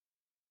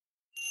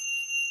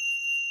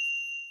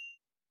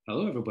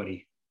Hello,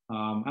 everybody.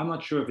 I'm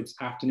not sure if it's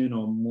afternoon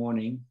or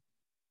morning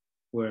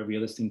wherever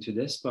you're listening to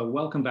this, but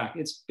welcome back.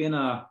 It's been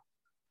a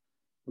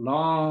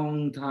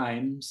long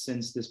time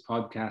since this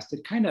podcast.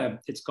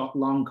 It's got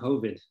long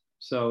COVID.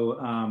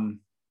 So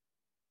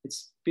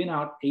it's been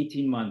out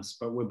 18 months,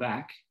 but we're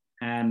back.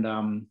 And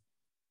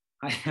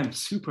I am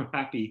super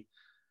happy.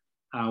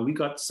 We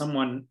got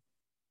someone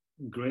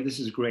great. This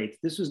is great.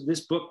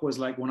 This book was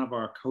like one of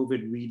our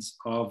COVID reads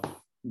of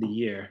the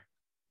year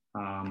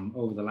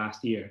over the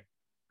last year.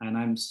 And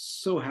I'm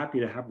so happy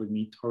to have with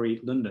me Tori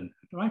Lunden.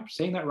 Am I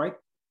saying that right?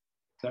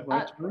 Is that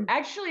right, Tori?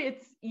 Actually,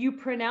 you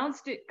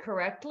pronounced it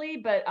correctly,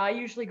 but I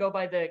usually go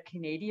by the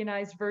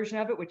Canadianized version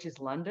of it, which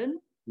is London.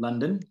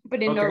 London.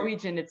 But in Okay.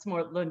 Norwegian, it's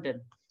more Lunden.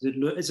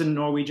 It's a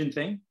Norwegian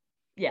thing?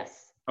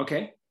 Yes.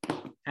 Okay.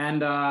 And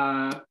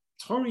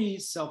Tori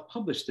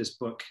self-published this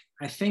book,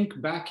 I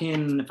think back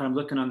in, if I'm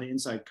looking on the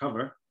inside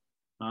cover,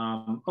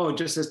 it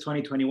just says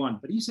 2021.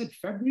 But you said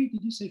February?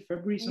 Did you say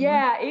February somewhere?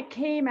 Yeah, it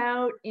came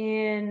out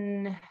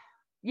in,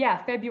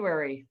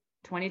 February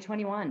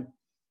 2021.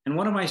 And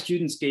one of my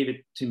students gave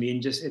it to me,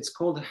 and it's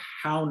called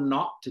How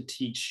Not to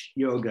Teach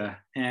Yoga.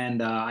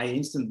 And I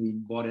instantly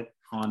bought it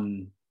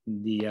on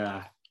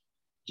the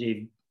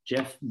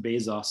Jeff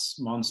Bezos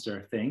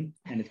monster thing.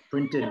 And it's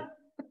printed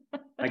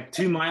like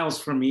 2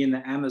 miles from me in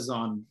the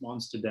Amazon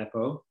Monster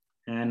Depot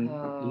and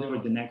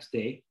delivered the next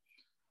day.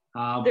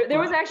 There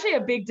was actually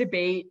a big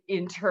debate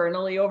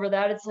internally over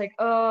that. It's like,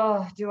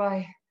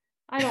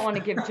 I don't want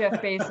to give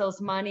Jeff Bezos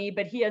money,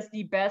 but he has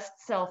the best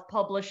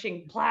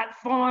self-publishing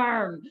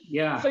platform.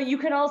 Yeah. So you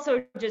can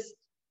also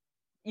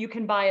you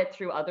can buy it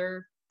through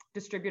other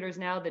distributors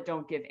now that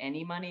don't give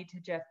any money to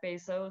Jeff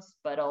Bezos,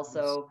 but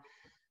also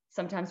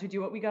sometimes we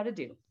do what we got to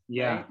do.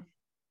 Yeah. Right?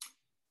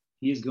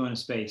 He is going to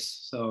space.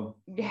 So,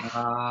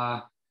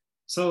 yeah.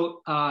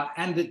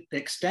 And the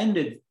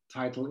extended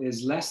title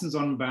is Lessons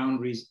on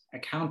Boundaries,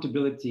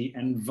 Accountability,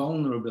 and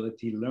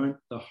Vulnerability Learned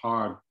the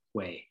Hard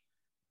Way.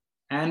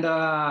 And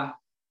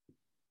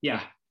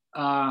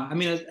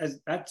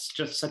that's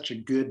just such a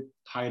good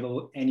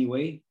title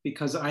anyway,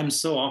 because I'm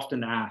so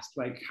often asked,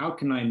 like, how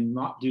can I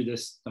not do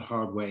this the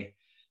hard way?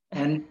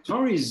 And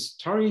Tori's,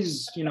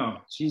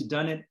 she's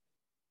done it.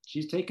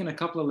 She's taken a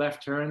couple of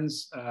left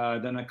turns,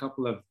 done a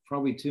couple of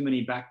probably too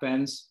many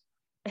backbends.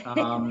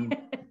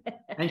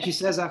 And she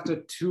says after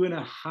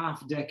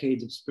 2.5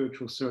 decades of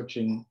spiritual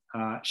searching,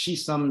 she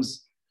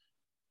sums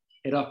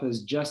it up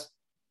as just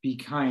be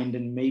kind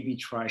and maybe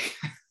try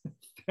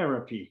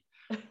therapy.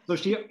 So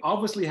she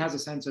obviously has a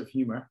sense of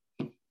humor.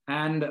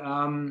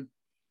 And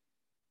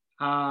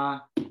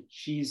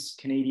she's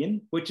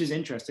Canadian, which is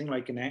interesting,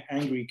 like an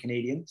angry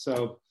Canadian.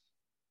 So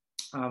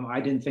I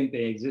didn't think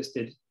they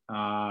existed.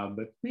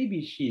 But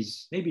maybe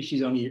she's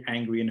only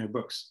angry in her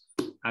books.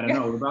 I don't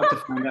know. We're about to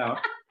find out.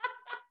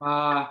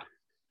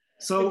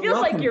 So it feels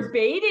like you're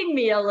baiting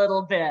me a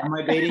little bit. Am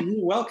I baiting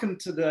you? Welcome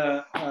to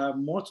the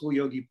Mortal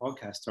Yogi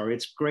podcast, Tori.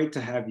 It's great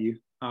to have you.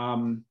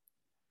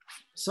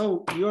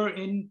 So you're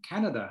in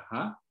Canada,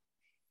 huh?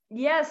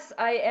 Yes,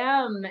 I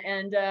am.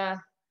 And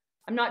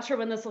I'm not sure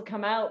when this will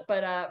come out,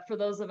 but for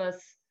those of us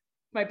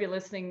who might be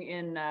listening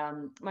in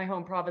my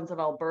home province of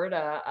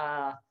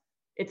Alberta,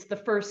 it's the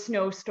first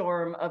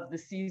snowstorm of the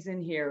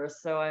season here.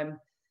 So I'm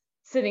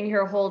sitting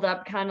here holed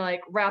up, kind of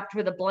like wrapped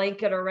with a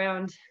blanket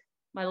around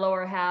my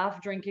lower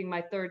half, drinking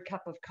my 3rd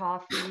cup of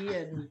coffee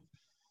and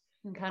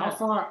kind of. How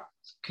far?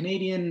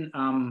 Canadian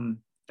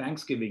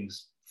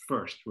Thanksgiving's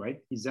first, right?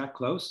 Is that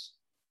close?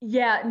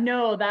 Yeah,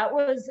 no, that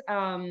was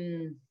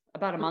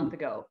about a month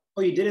ago.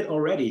 Oh, you did it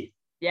already?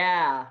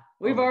 Yeah,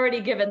 we've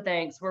already given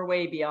thanks. We're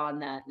way beyond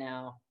that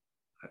now.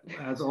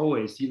 As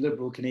always, you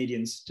liberal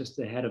Canadians just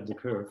ahead of the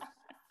curve.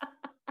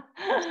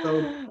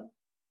 So,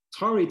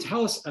 Tori,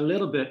 tell us a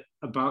little bit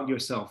about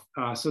yourself.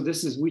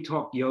 We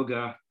talk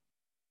yoga,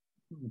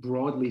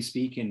 broadly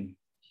speaking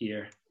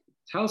here.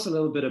 Tell us a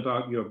little bit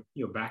about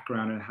your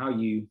background and how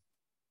you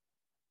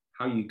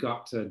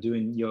got to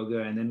doing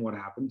yoga and then what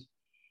happened.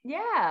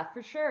 Yeah,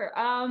 for sure.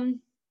 Well,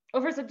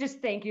 first,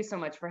 just thank you so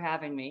much for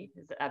having me.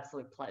 It's an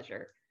absolute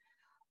pleasure.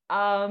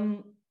 I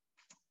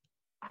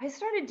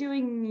started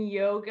doing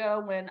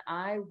yoga when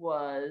I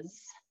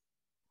was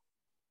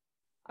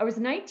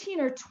 19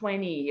 or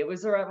 20. It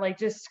was around, like,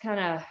 just kind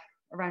of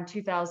around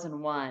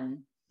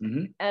 2001.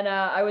 Mm-hmm. And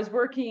I was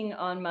working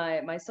on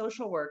my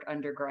social work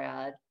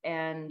undergrad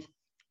and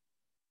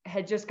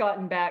had just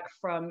gotten back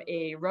from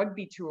a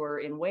rugby tour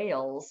in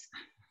Wales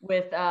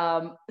with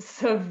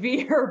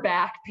severe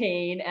back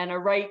pain and a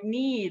right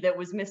knee that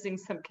was missing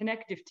some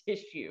connective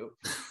tissue.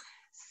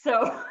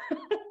 So,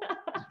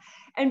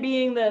 and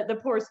being the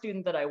poor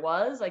student that I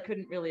was, I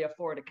couldn't really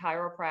afford a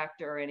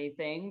chiropractor or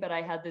anything, but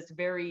I had this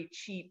very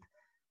cheap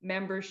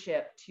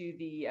membership to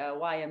the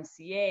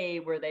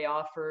YMCA where they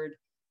offered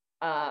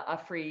a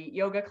free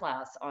yoga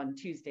class on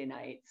Tuesday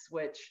nights,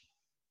 which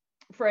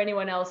for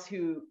anyone else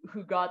who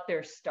got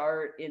their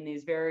start in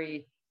these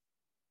very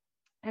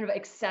kind of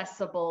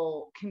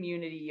accessible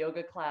community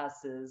yoga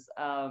classes,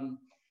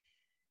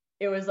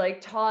 it was like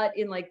taught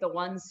in like the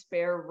one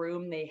spare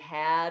room they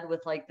had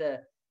with like the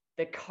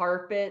the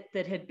carpet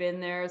that had been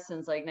there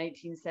since like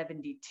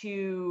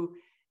 1972,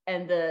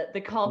 and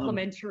the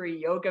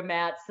complimentary yoga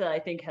mats that I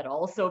think had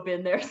also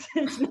been there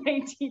since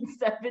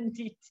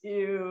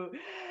 1972.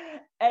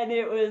 And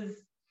it was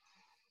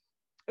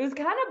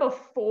kind of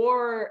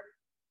before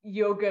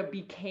yoga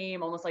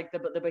became almost like the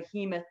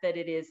behemoth that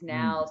it is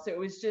now. So it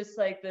was just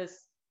like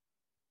this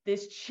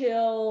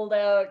chilled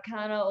out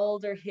kind of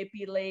older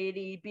hippie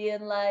lady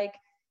being like,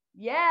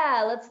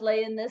 yeah, let's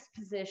lay in this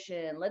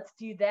position, let's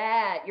do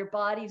that, your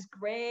body's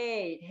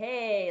great,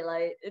 hey,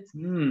 like it's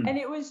and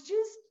it was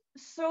just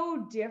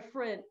so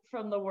different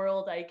from the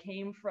world I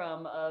came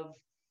from of,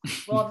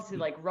 well, obviously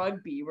like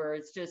rugby, where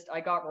it's just I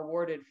got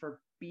rewarded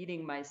for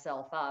beating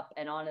myself up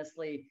and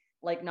honestly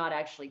like not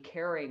actually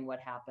caring what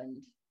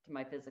happened to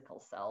my physical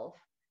self.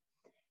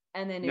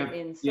 And then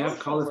in You have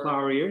social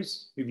cauliflower work,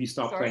 ears? Have you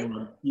stopped sorry,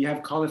 playing? You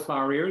have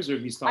cauliflower ears, or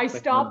have you I stopped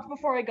playing? stopped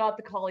before I got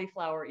the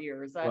cauliflower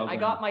ears. Well I done.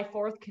 got my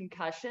fourth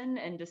concussion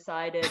and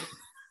decided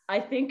I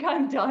think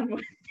I'm done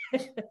with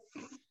this.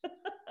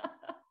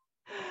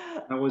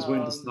 I was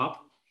when to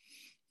stop.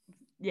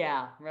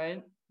 Yeah,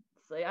 right.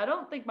 So I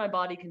don't think my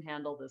body can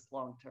handle this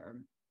long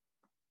term.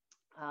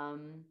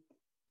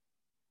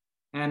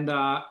 And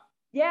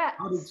Yeah.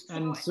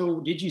 so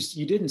did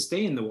you didn't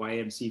stay in the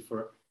YMC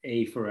for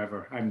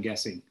forever, I'm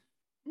guessing.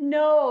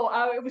 No,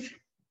 it was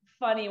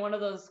funny. One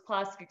of those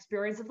classic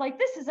experiences like,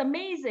 this is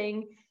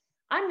amazing,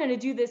 I'm going to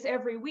do this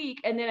every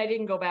week. And then I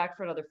didn't go back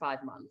for another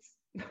 5 months.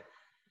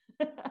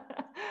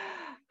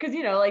 Because,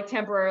 you know, like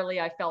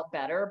temporarily I felt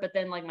better, but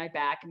then like my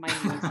back and my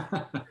knees.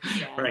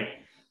 Yeah. Right.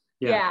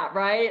 Yeah,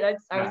 right.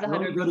 I was You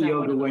only 100% go to yoga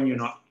one of when you're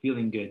those. not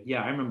feeling good.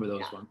 Yeah, I remember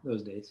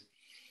those days.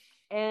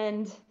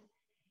 And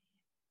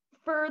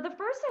for the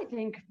first, I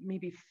think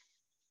maybe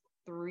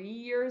 3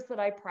 years that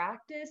I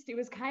practiced, it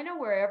was kind of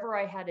wherever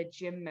I had a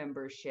gym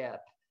membership.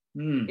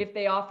 If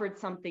they offered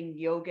something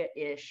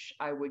yoga-ish,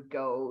 I would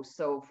go.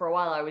 So for a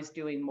while I was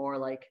doing more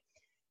like,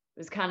 it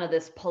was kind of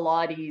this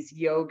Pilates,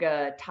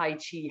 yoga, Tai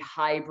Chi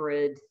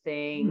hybrid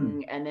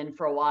thing. And then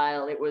for a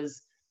while it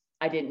was,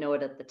 I didn't know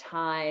it at the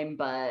time,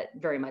 but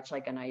very much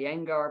like an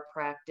Iyengar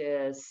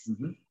practice.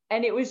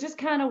 And it was just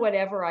kind of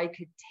whatever I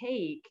could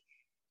take.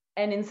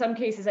 And in some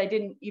cases, I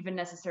didn't even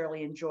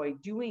necessarily enjoy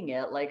doing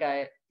it. Like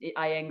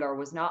Iyengar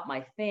was not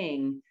my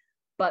thing,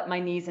 but my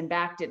knees and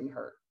back didn't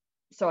hurt.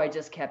 So I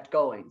just kept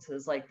going. So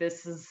it's like,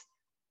 this is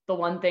the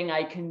one thing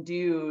I can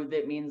do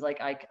that means like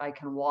I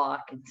can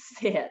walk and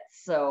sit.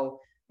 So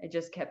I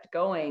just kept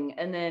going.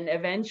 And then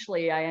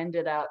eventually I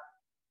ended up,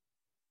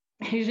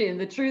 actually, in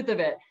the truth of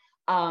it,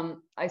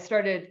 I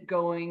started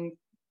going,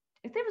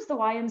 I think it was the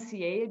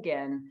YMCA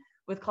again,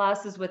 with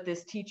classes with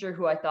this teacher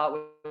who I thought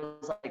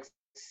was like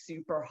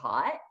super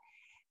hot.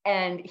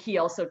 And he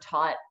also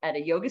taught at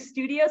a yoga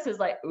studio. So it's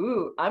like,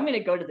 ooh, I'm going to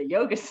go to the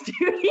yoga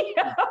studio.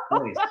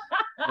 Nice.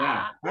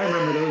 Yeah, I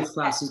remember those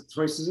classes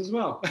choices as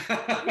well.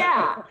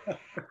 Yeah.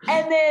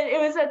 And then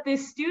it was at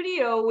this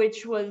studio,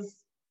 which was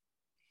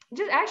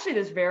just actually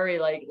this very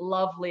like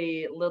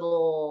lovely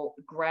little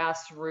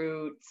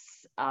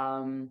grassroots,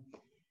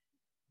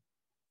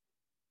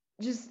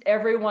 just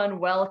everyone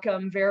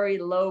welcome, very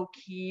low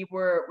key,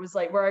 where it was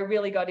like where I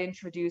really got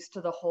introduced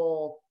to the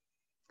whole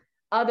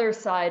other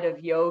side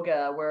of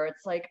yoga, where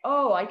it's like,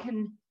 oh, I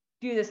can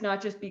do this not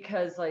just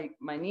because like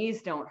my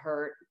knees don't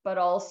hurt, but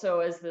also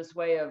as this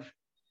way of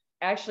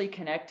actually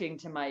connecting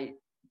to my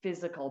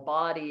physical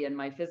body and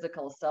my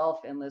physical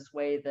self in this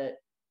way that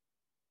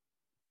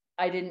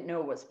I didn't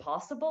know was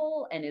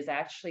possible, and is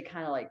actually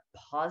kind of like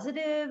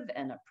positive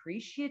and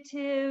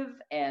appreciative,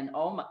 and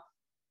oh my,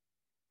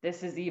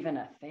 this is even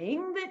a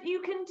thing that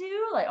you can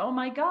do, like, oh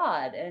my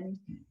God. And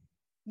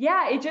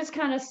yeah, it just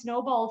kind of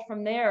snowballed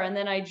from there. And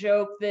then I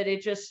joke that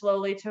it just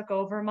slowly took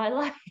over my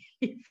life.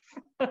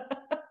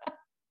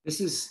 This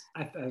is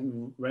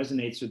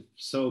resonates with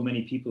so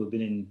many people who've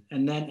been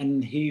in,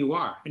 and here you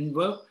are. And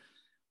well,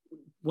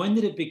 when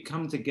did it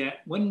become to get?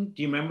 When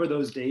do you remember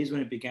those days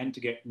when it began to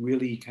get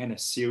really kind of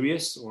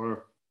serious,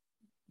 or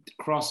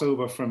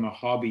crossover from a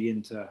hobby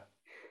into?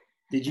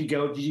 Did you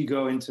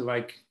go into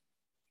like,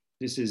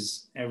 this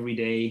is every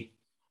day?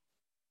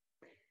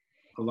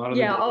 A lot of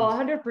yeah,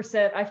 the days.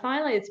 100%. I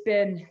finally, it's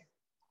been,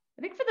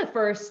 I think for the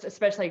first,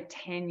 especially like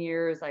 10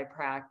 years I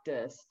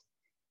practiced,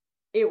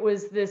 it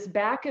was this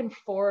back and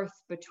forth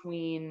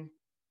between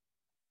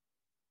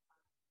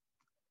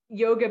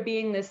yoga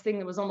being this thing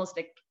that was almost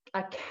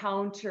a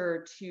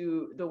counter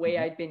to the way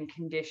I'd been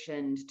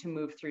conditioned to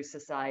move through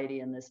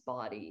society in this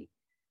body.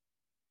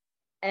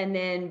 And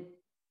then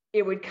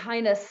it would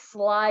kind of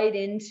slide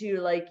into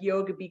like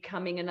yoga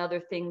becoming another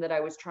thing that I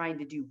was trying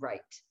to do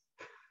right.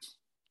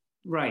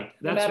 Right.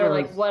 No matter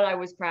like what I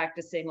was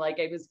practicing, like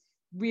it was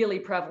really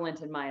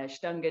prevalent in my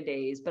Ashtanga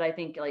days, but I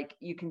think like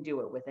you can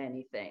do it with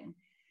anything.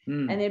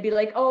 And they'd be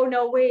like, oh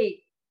no, wait,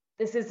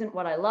 this isn't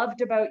what I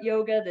loved about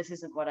yoga. This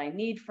isn't what I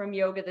need from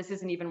yoga. This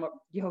isn't even what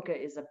yoga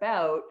is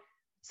about.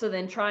 So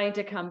then trying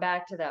to come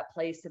back to that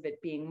place of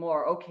it being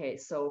more, okay,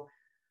 so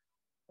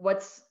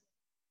what's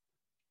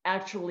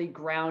actually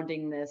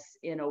grounding this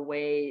in a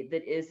way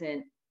that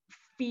isn't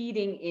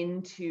feeding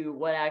into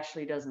what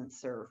actually doesn't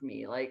serve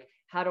me. Like,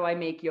 how do I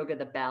make yoga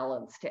the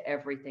balance to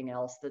everything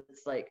else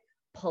that's like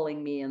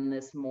pulling me in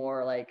this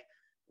more like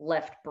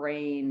left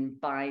brain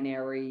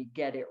binary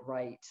get it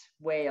right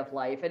way of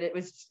life? And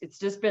it's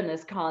just been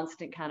this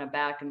constant kind of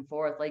back and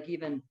forth. Like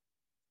even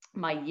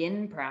my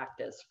yin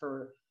practice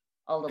for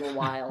a little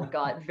while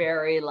got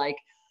very like,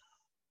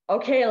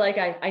 okay, like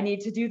I need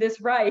to do this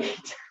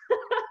right.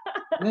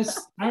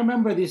 I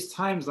remember these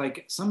times,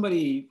 like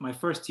somebody, my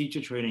first teacher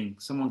training,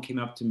 someone came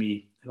up to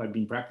me who I'd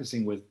been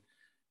practicing with,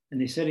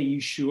 and they said, "Are you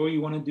sure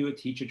you want to do a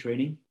teacher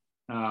training?"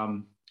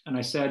 And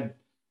I said,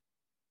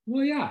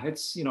 "Well, yeah,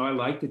 it's, I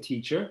like the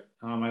teacher.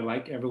 I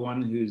like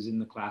everyone who's in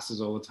the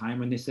classes all the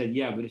time." And they said,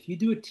 "Yeah, but if you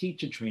do a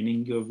teacher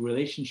training, your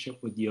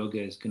relationship with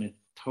yoga is going to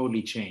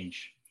totally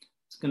change.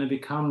 It's going to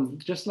become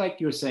just like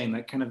you're saying,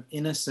 like kind of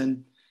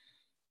innocent,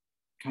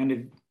 kind of,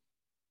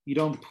 you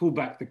don't pull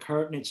back the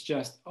curtain. It's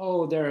just,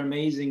 oh, they're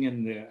amazing."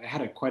 And I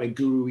had quite a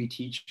guru-y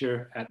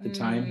teacher at the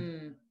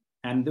time,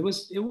 and it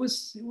was like,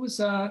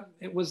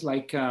 it was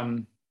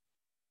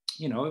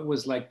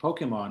like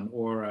Pokemon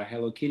or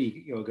Hello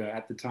Kitty yoga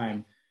at the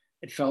time.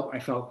 I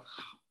felt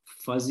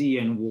fuzzy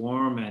and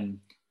warm, and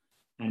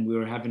we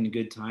were having a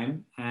good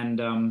time. And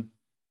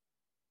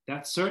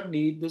that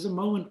certainly, there's a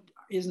moment,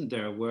 isn't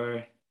there,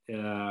 where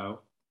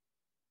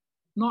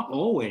not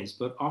always,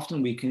 but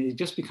often it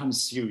just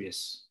becomes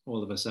serious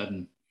all of a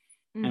sudden.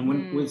 And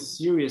when with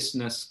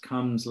seriousness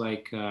comes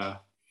like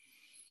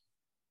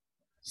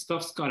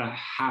stuff's got to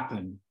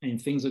happen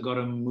and things have got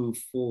to move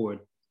forward,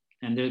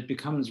 and it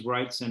becomes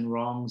rights and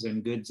wrongs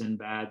and goods and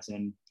bads,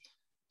 and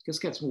it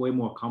just gets way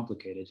more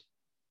complicated.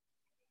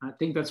 I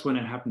think that's when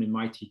it happened in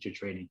my teacher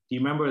training. Do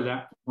you remember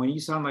that? When you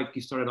sound like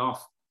you started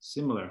off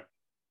similar.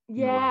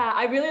 Yeah,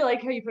 I really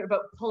like how you put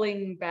about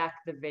pulling back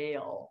the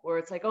veil, where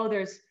it's like, oh,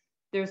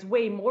 there's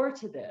way more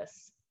to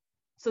this.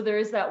 So there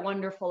is that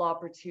wonderful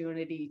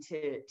opportunity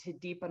to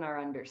deepen our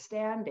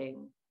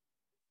understanding.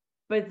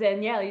 But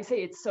then, yeah, you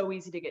say it's so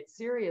easy to get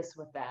serious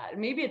with that.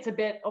 And maybe it's a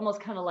bit almost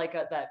kind of like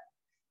that,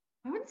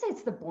 I wouldn't say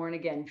it's the born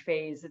again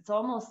phase. It's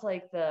almost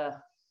like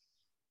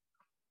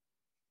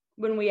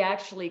when we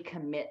actually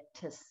commit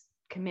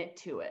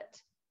to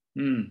it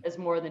as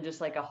more than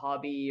just like a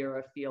hobby or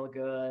a feel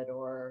good,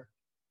 or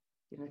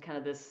kind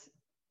of this.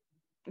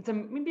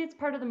 Maybe it's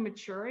part of the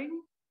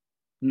maturing.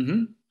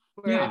 Mm-hmm.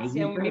 Where Yeah, it's,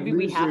 maybe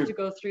we have to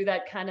go through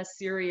that kind of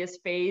serious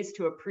phase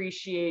to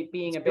appreciate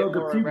being a bit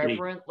more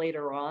irreverent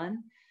later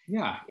on.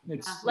 Yeah,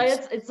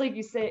 it's like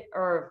you say,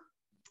 or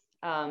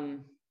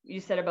you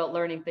said about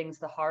learning things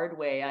the hard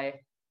way.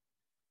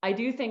 I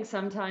do think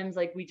sometimes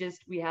like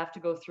we have to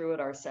go through it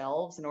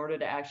ourselves in order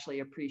to actually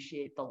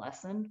appreciate the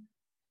lesson.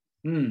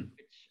 Which,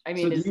 I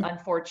mean, is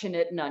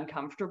unfortunate and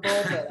uncomfortable,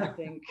 but I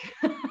think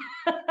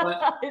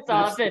it's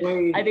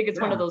often, I think it's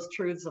one of those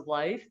truths of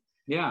life.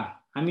 Yeah,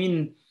 I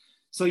mean,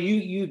 so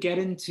you get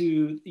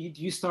into,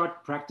 you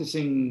start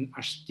practicing,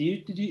 is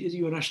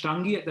you an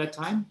Ashtangi at that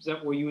time? Is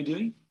that what you were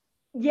doing?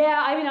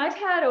 Yeah, I mean, I've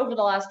had over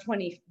the last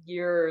 20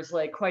 years,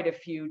 like quite a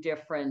few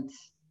different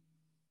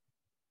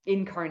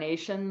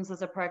incarnations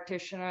as a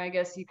practitioner, I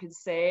guess you could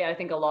say. I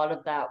think a lot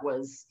of that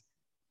was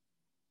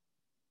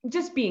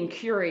just being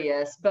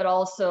curious, but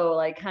also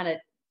like kind of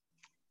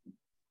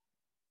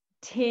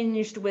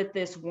tinged with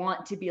this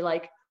want to be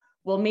like,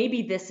 well,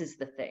 maybe this is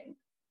the thing.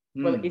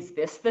 Well, is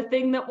this the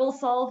thing that will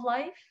solve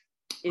life?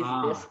 Is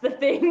this the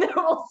thing that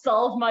will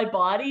solve my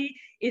body?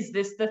 Is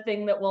this the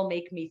thing that will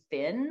make me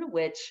thin?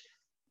 Which,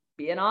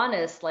 being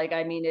honest, like,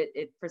 I mean,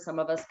 it for some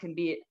of us can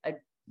be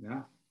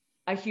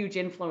a huge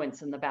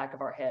influence in the back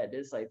of our head,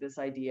 is like this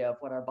idea of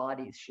what our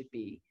bodies should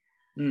be.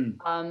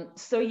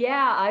 So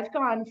yeah, I've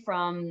gone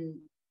from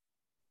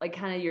like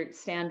kind of your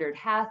standard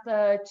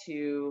hatha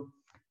to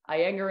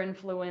Iyengar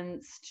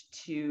influenced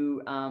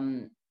to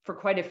for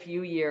quite a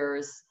few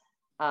years.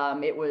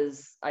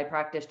 I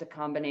practiced a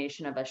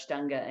combination of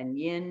Ashtanga and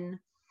Yin,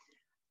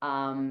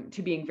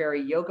 to being very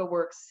Yoga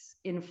Works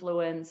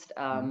influenced.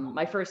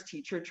 My first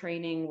teacher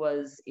training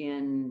was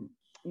in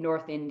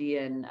North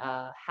Indian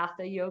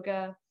Hatha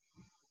Yoga.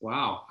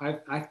 Wow,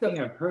 I think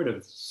I've heard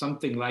of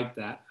something like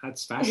that.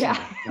 That's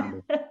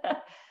fascinating. Yeah.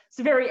 It's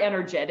very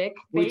energetic.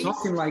 We're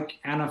talking like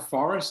Anna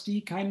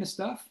Forresty kind of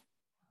stuff?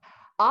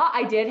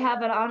 I did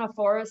have an Anna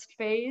Forrest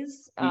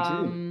phase. Me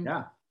too,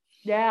 yeah.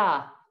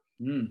 Yeah.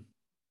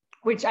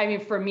 Which, I mean,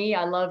 for me,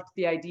 I loved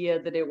the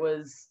idea that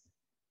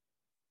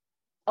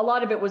a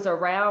lot of it was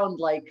around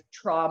like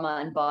trauma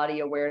and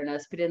body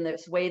awareness, but in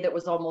this way that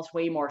was almost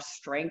way more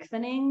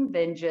strengthening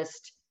than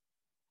just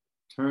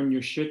turn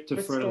your shit to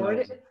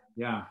fertilizer.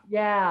 Yeah.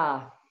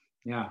 Yeah.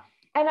 Yeah.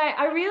 And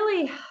I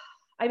really,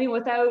 I mean,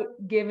 without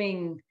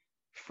giving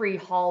free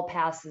hall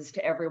passes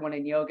to everyone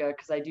in yoga,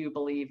 because I do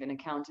believe in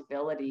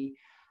accountability,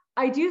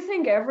 I do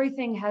think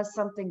everything has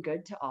something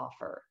good to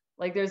offer.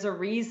 Like there's a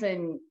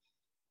reason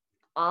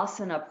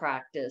asana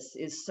practice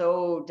is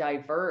so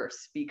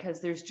diverse, because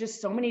there's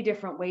just so many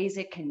different ways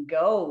it can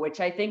go,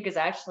 which I think is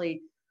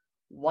actually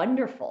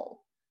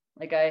wonderful.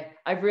 Like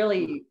I've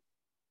really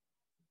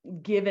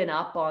given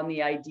up on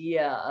the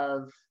idea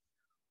of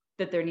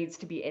that there needs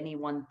to be any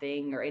one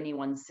thing or any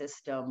one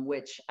system,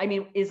 which I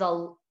mean is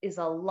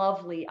a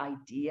lovely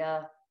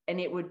idea, and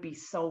it would be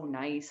so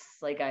nice.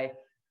 Like I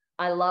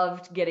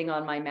loved getting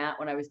on my mat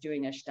when I was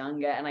doing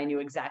Ashtanga, and I knew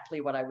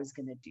exactly what I was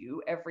going to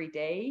do every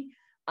day.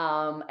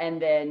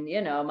 And then,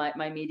 you know,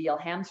 my medial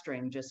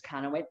hamstring just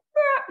kind of went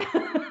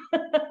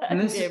And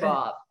and this, gave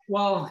off.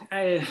 well,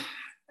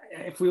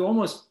 if we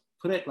almost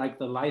put it like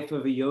the life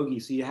of a yogi,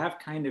 so you have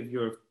kind of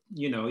your,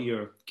 you know,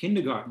 your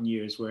kindergarten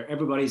years where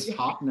everybody's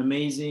hot and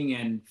amazing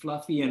and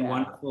fluffy and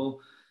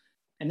wonderful.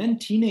 And then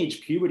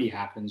teenage puberty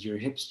happens, your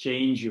hips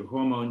change, your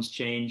hormones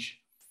change.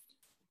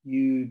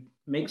 You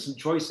make some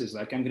choices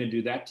like, I'm going to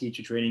do that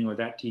teacher training or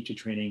that teacher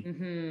training.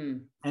 Mm-hmm.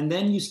 And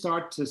then you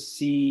start to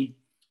see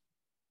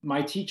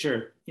my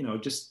teacher, you know,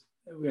 just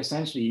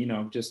essentially, you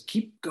know, just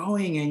keep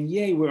going. And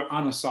yay, we're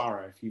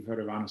Anusara, if you've heard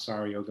of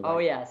Anusara yoga. Oh,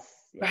 like, yes.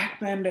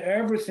 backbend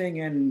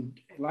everything and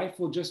life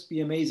will just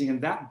be amazing.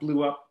 And that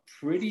blew up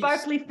pretty.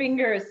 Sparkly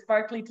fingers,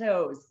 sparkly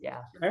toes. Yeah.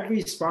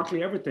 Every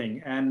sparkly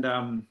everything. And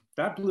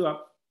that blew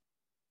up.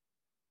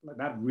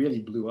 That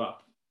really blew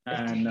up.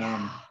 And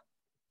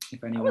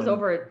if anyone. That was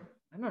over,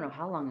 I don't know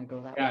how long ago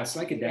that was. Yeah, it's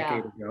like a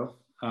decade ago.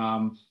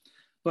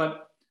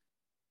 But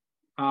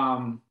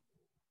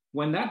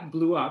when that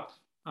blew up,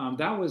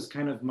 that was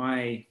kind of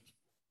my,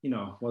 you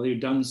know, well, you're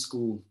done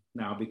school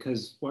now,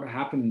 because what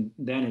happened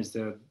then is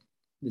the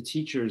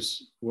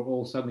teachers were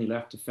all suddenly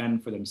left to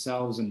fend for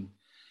themselves, and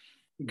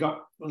there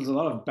was a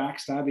lot of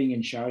backstabbing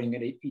and shouting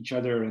at each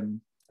other and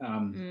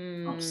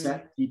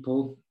upset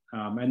people,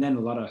 and then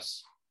a lot of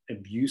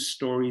abuse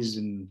stories,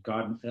 and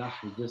God,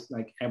 just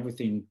like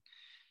everything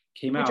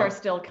came out, which are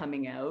still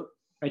coming out.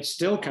 It's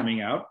still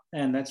coming out,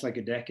 and that's like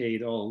a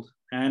decade old.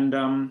 And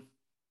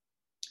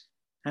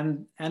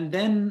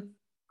then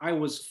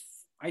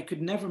I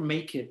could never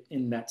make it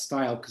in that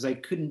style because I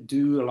couldn't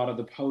do a lot of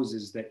the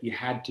poses that you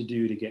had to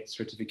do to get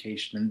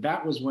certification. And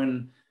that was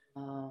when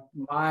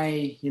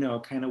my, you know,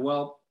 kind of,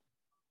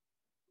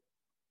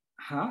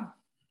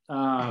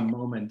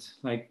 moment,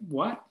 like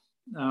what?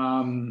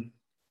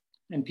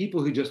 And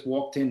people who just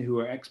walked in who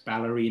are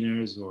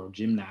ex-ballerinas or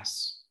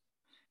gymnasts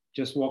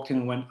just walked in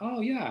and went,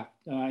 oh yeah,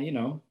 you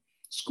know,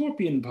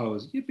 scorpion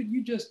pose. Yeah, but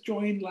you just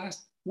joined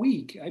last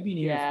week. I've been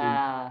here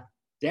for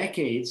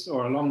decades,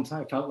 or a long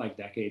time, felt like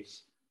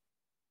decades.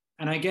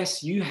 And I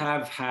guess you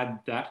have had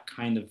that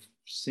kind of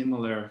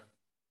similar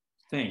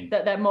thing.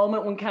 That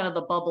moment when kind of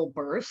the bubble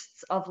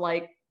bursts of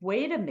like,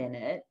 wait a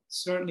minute.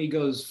 Certainly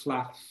goes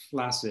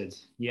flaccid.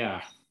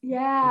 Yeah.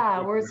 Yeah,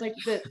 where it's like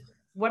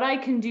what I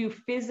can do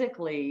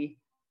physically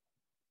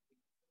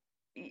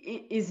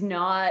is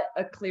not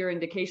a clear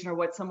indication, or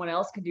what someone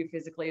else can do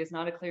physically is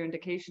not a clear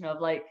indication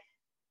of like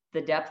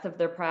the depth of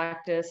their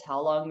practice, how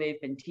long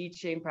they've been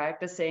teaching,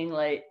 practicing,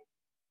 like,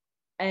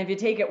 and if you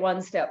take it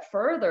one step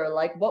further,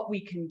 like what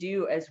we can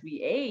do as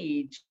we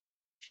age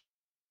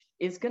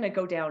is going to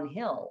go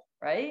downhill,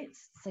 right?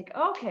 It's like,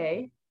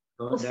 okay,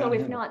 well, so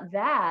if not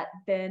that,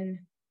 then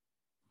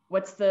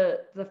what's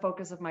the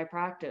focus of my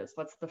practice?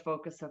 What's the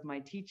focus of my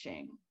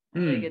teaching? I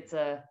think it's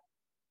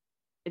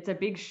a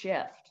big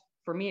shift.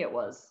 For me, it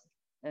was.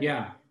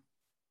 Yeah.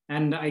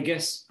 And I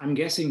guess I'm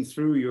guessing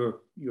through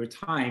your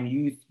time,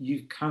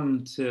 you've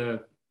come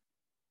to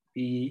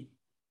be,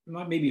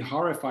 not maybe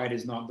horrified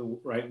is not the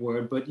right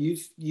word, but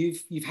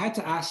you've had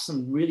to ask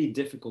some really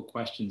difficult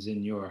questions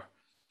in your,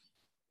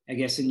 I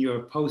guess, in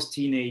your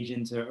post-teenage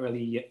into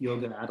early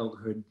yoga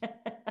adulthood.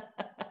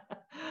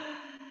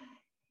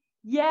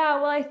 Yeah,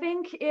 well, I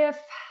think and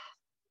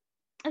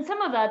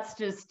some of that's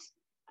just,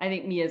 I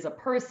think, me as a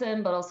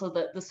person, but also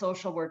the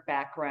social work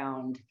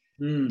background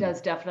does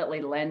definitely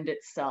lend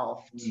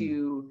itself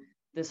to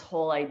this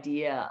whole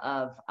idea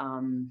of,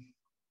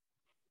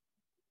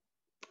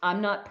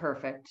 I'm not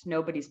perfect.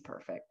 Nobody's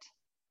perfect.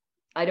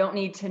 I don't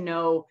need to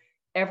know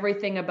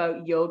everything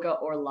about yoga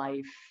or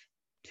life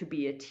to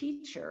be a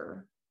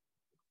teacher.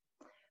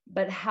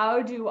 But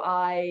how do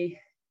I,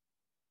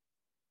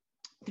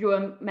 through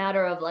a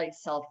matter of like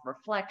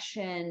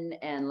self-reflection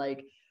and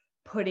like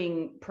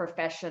putting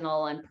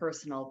professional and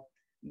personal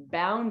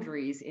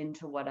boundaries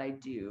into what I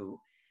do,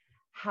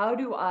 how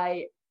do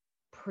I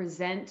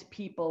present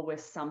people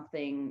with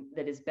something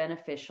that is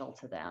beneficial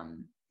to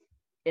them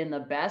in the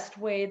best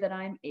way that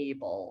I'm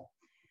able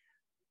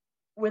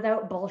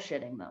without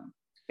bullshitting them,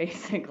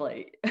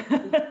 basically,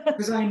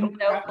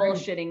 without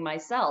bullshitting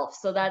myself.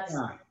 So that's,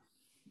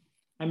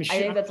 I'm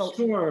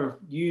sure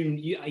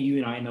you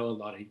and I know a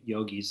lot of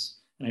yogis,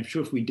 and I'm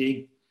sure if we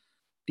dig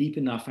deep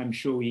enough, I'm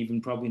sure we even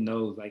probably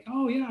know, like,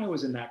 oh yeah, I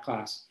was in that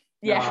class.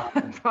 Yeah,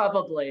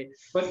 probably.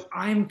 But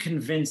I'm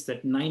convinced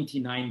that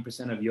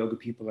 99% of yoga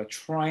people are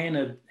trying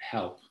to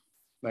help.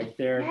 Like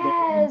they're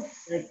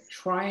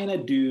trying to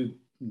do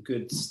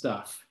good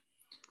stuff.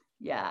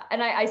 Yeah,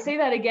 and I say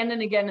that again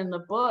and again in the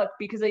book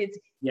because it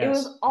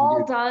was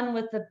all done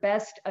with the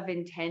best of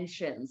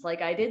intentions.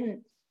 Like I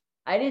didn't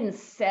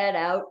set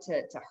out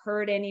to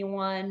hurt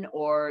anyone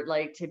or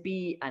like to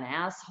be an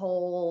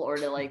asshole or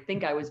to like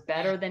think I was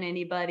better than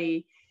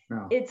anybody.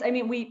 No. I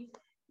mean,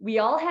 we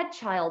all had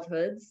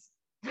childhoods.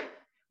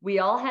 We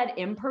all had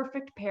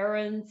imperfect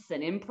parents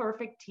and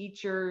imperfect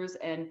teachers,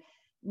 and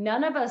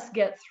none of us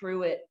get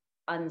through it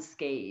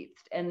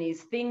unscathed. And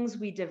these things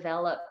we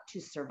develop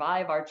to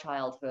survive our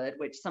childhood,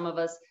 which some of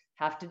us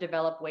have to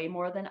develop way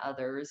more than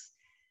others,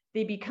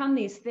 they become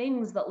these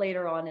things that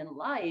later on in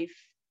life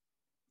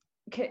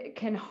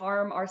can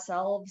harm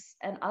ourselves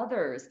and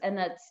others. And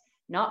that's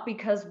not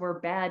because we're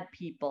bad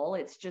people,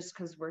 it's just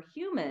because we're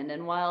human.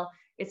 And while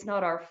it's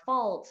not our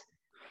fault,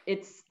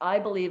 it's, I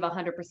believe,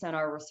 100%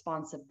 our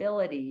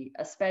responsibility,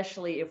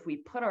 especially if we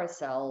put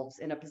ourselves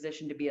in a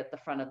position to be at the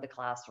front of the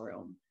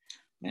classroom,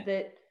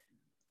 that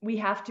we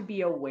have to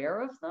be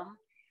aware of them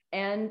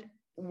and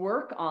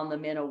work on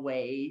them in a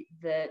way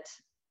that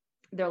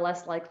they're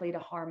less likely to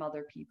harm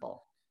other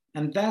people.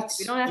 And that's,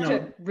 we don't have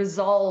to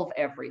resolve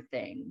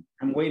everything.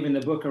 I'm waving the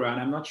book around.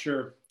 I'm not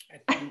sure.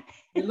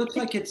 It looks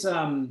like it's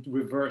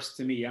reversed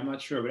to me. I'm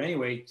not sure. But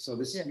anyway, so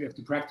this, you have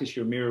to practice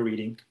your mirror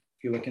reading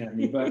if you're looking at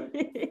me. But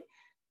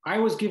I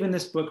was given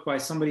this book by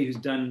somebody who's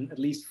done at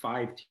least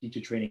 5 teacher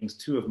trainings,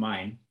 2 of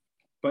mine.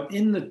 But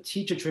in the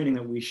teacher training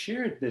that we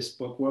shared this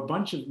book were a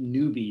bunch of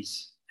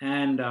newbies.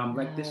 And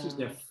like this was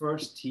their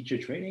first teacher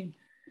training.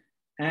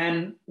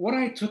 And what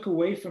I took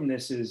away from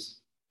this is,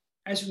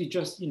 as we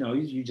just,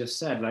 you just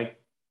said,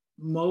 like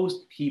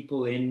most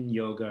people in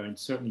yoga and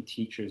certainly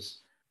teachers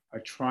are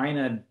trying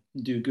to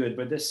do good.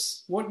 But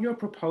this, what you're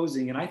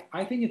proposing, and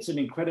I think it's an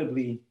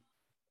incredibly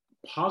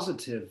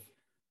positive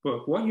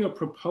book. What you're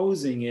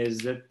proposing is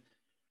that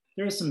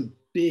there are some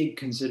big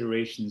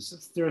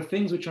considerations. There are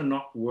things which are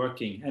not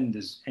working. And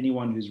there's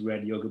anyone who's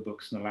read yoga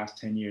books in the last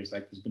 10 years,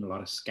 like there's been a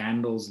lot of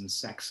scandals and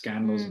sex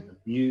scandals and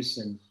abuse.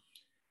 And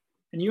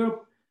you're,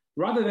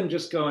 rather than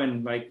just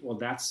going like, well,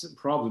 that's a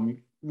problem,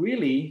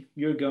 really,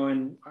 you're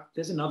going,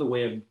 there's another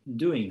way of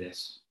doing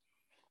this.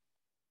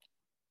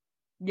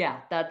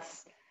 Yeah,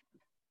 that's,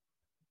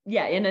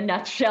 in a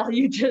nutshell,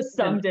 you just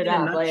summed it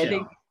up. Like, I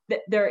think that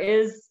there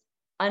is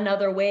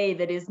another way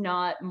that is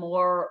not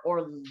more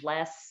or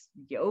less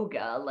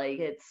yoga.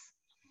 Like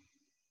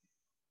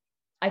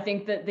I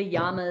think that the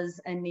yamas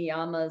and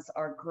niyamas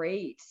are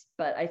great,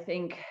 but I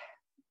think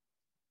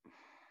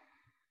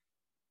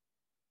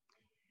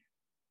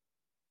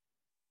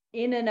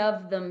in and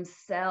of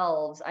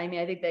themselves, I mean,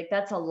 I think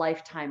that's a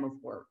lifetime of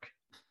work,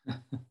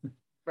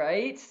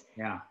 right?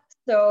 Yeah.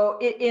 So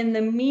in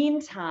the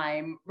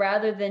meantime,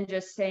 rather than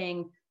just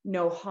saying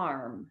no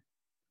harm,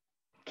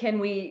 can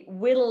we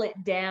whittle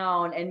it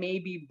down and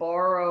maybe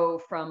borrow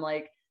from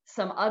like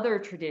some other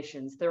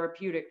traditions,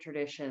 therapeutic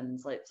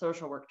traditions, like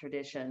social work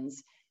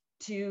traditions,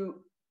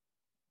 to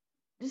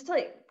just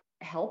like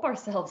help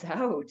ourselves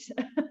out?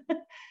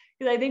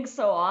 Because I think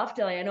so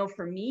often, I know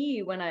for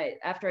me,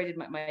 after I did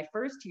my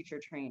first teacher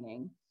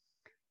training,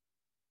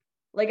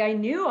 like I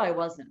knew I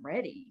wasn't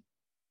ready.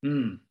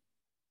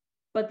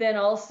 But then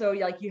also,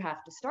 like, you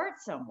have to start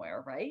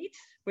somewhere, right?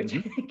 Which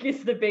I think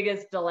is the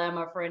biggest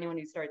dilemma for anyone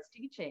who starts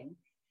teaching.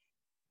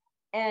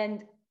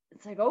 And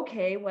it's like,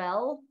 okay,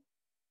 well,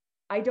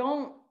 I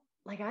don't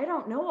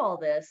know all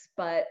this,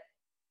 but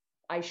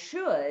I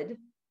should.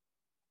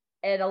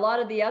 And a lot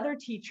of the other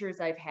teachers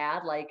I've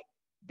had, like,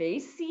 they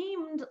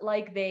seemed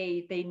like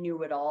they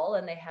knew it all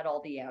and they had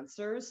all the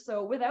answers.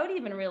 So without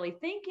even really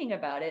thinking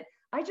about it,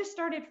 I just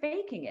started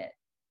faking it.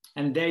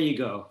 And there you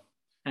go.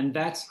 And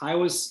that's, I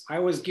was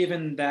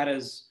given that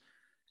as,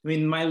 I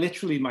mean,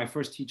 my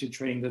first teacher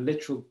training,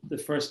 the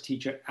first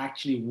teacher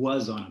actually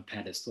was on a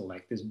pedestal,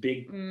 like this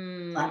big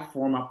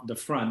platform up the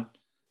front.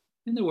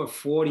 And there were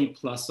 40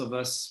 plus of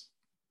us,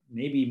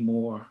 maybe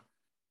more.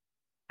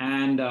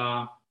 And,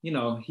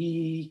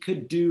 he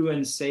could do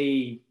and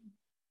say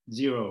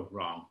 0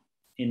 wrong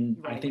in,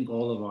 I think,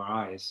 all of our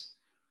eyes.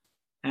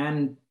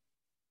 And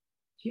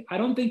I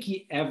don't think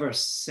he ever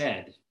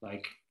said,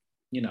 like,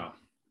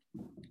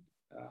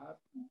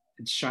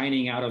 it's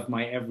shining out of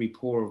my every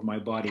pore of my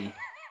body.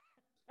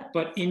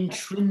 But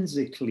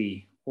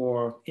intrinsically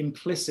or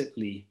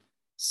implicitly,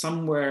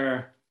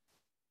 somewhere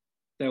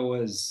there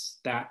was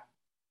that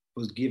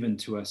was given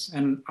to us.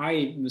 And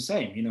I was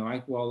saying,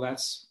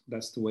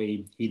 that's the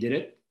way he did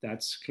it.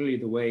 That's clearly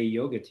the way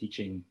yoga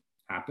teaching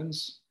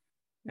happens.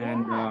 Yeah.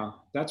 And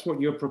that's what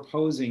you're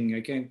proposing.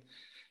 Again,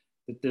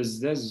 that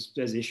there's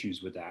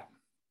issues with that.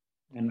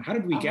 And how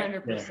did we get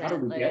 100%. There? How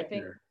did we get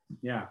there?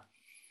 Yeah.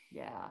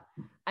 Yeah.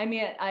 I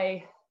mean,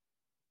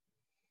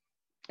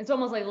 it's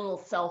almost like a little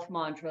self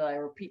mantra that I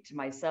repeat to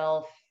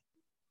myself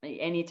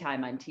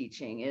anytime I'm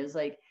teaching is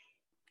like,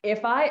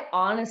 if I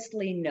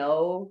honestly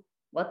know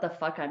what the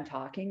fuck I'm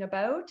talking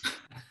about,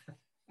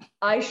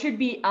 I should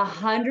be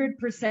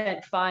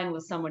 100% fine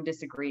with someone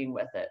disagreeing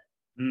with it.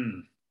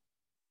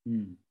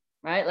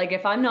 Right? Like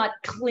if I'm not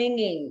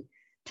clinging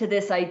to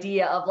this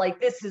idea of like,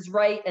 this is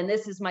right and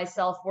this is my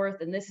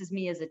self-worth and this is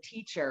me as a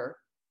teacher,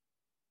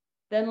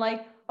 then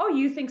like, oh,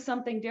 you think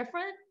something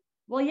different?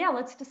 Well, yeah,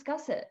 let's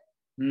discuss it.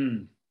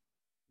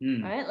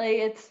 Right?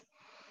 Like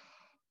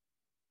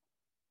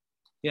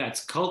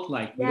it's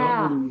cult-like.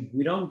 Yeah.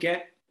 We don't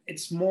get,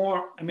 it's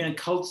more, I mean,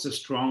 cult's a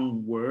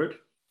strong word.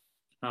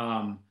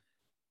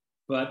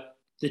 But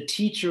the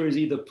teacher is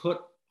either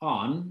put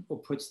on or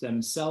puts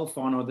themselves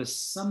on, or there's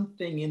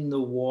something in the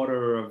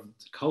water of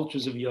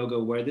cultures of yoga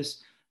where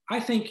this, I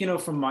think,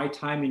 from my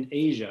time in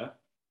Asia,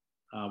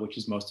 which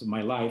is most of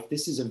my life,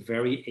 this is a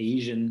very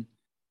Asian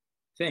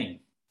thing.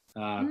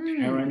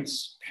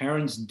 Parents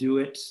do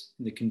it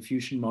in the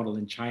Confucian model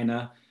in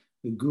China.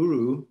 The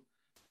guru,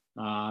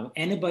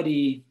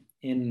 anybody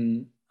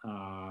in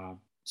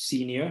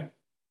senior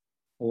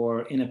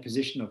or in a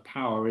position of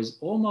power is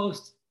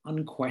almost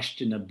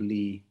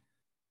unquestionably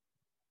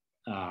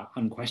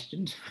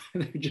unquestioned.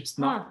 They're just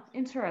not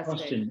interesting.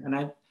 questioned.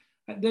 And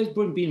there's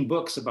been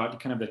books about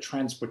kind of the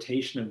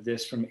transportation of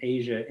this from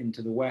Asia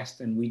into the West,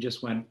 and we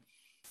just went,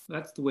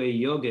 that's the way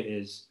yoga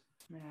is.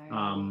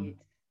 Right.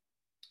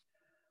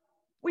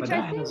 Which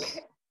I think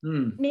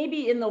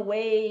maybe in the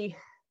way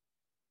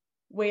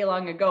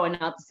long ago, and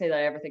not to say that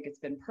I ever think it's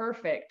been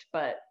perfect,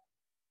 but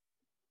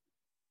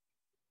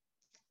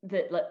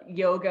that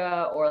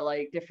yoga or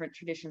like different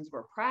traditions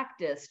were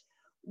practiced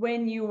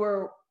when you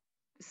were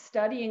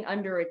studying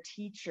under a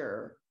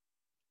teacher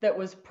that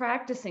was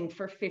practicing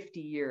for 50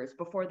 years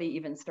before they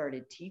even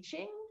started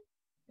teaching.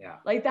 Yeah.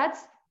 Like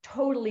that's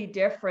totally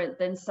different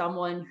than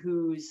someone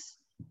who's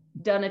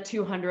done a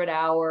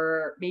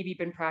 200-hour, maybe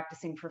been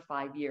practicing for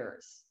 5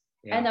 years.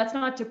 Yeah. And that's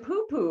not to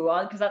poo-poo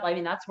on, because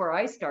that's where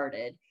I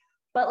started.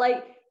 But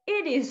like,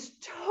 it is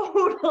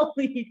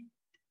totally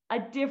a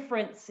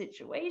different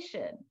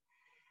situation.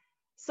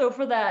 So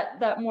for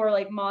that more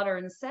like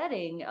modern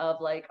setting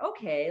of like,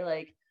 okay,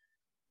 like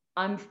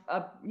I'm,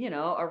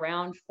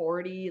 around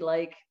 40,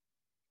 like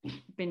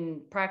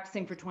been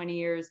practicing for 20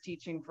 years,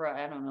 teaching for,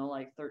 I don't know,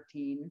 like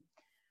 13.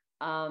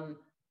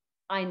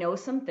 I know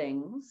some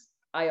things.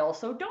 I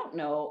also don't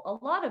know a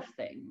lot of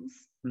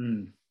things.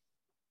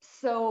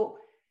 So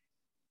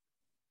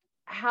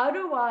how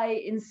do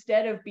I,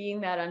 instead of being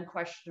that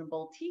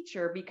unquestionable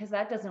teacher, because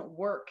that doesn't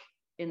work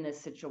in this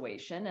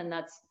situation, and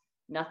that's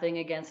nothing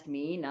against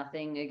me,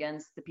 nothing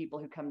against the people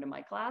who come to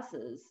my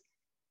classes,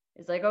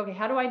 it's like, okay,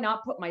 how do I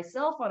not put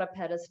myself on a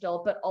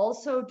pedestal, but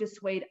also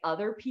dissuade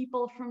other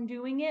people from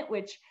doing it?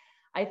 Which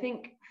I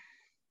think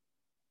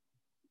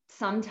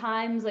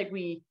sometimes like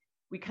we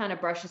kind of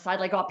brush aside,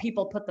 like, oh,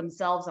 people put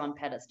themselves on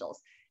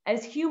pedestals.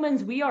 As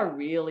humans, we are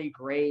really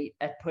great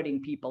at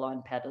putting people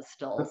on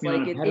pedestals. Put me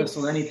on a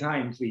pedestal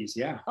anytime, please.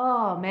 Yeah.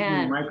 Oh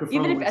man.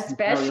 Even if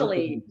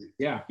especially.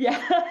 Yeah. Yeah.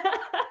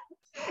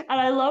 And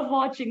I love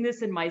watching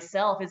this in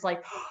myself. It's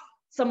like,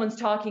 someone's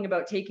talking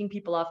about taking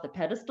people off the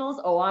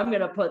pedestals. Oh, I'm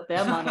going to put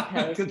them on a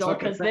pedestal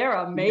because they're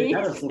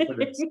amazing.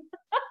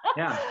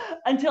 Yeah.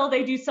 Until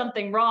they do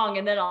something wrong,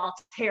 and then I'll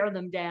tear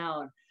them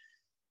down.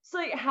 So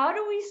like, how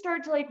do we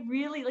start to like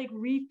really like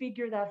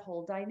refigure that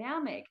whole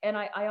dynamic? And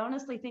I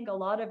honestly think a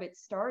lot of it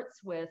starts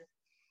with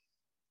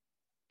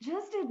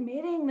just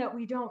admitting that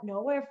we don't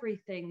know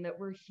everything, that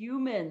we're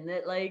human,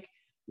 that like,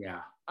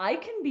 yeah, I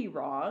can be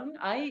wrong.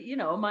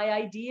 My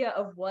idea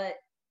of what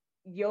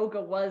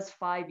yoga was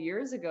 5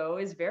 years ago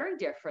is very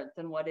different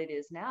than what it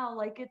is now.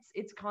 Like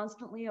it's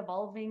constantly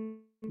evolving.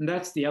 And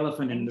that's the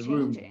elephant in the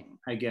room,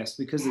 I guess,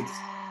 because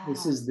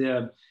this is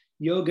the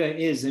yoga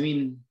is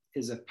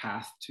a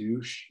path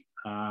to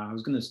I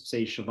was going to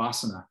say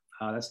shavasana.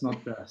 That's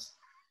not the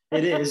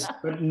it is,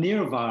 but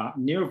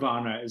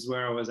nirvana is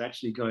where I was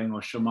actually going,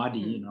 or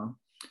samadhi.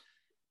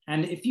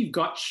 And if you've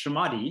got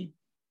samadhi,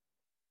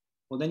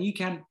 well, then you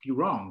can't be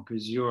wrong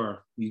because you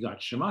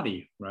got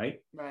samadhi, right?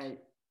 Right.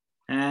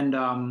 And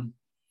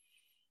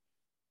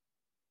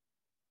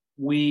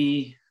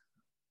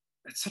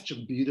it's such a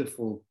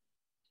beautiful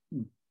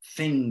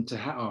thing to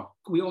have.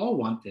 We all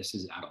want this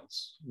as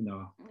adults,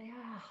 Yeah.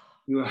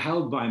 You were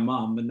held by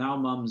mom, but now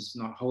mom's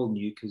not holding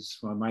you because,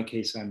 well, in my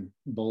case, I'm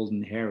bold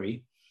and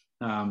hairy,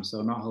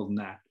 so not holding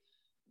that.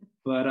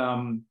 But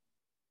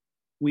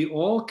we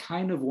all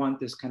kind of want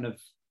this kind of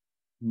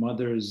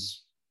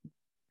mother's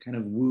kind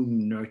of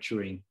womb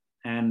nurturing,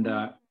 and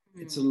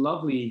it's a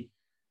lovely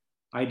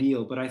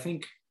ideal. But I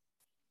think,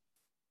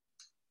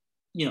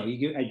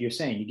 as you're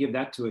saying, you give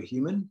that to a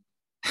human,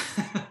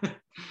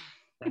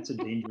 that's a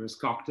dangerous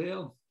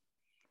cocktail.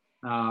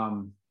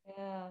 Yeah.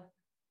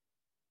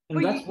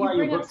 And that's why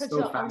your book's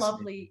so fascinating.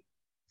 Lovely.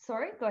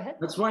 Sorry, go ahead.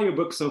 That's why your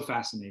book's so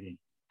fascinating.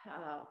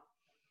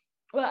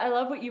 Well, I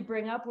love what you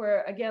bring up,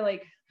 where again,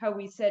 like how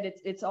we said,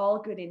 it's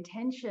all good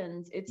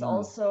intentions. It's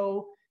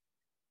also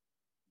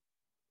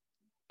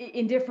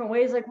in different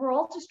ways, like we're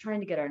all just trying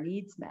to get our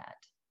needs met.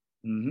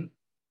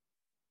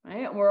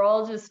 Right? We're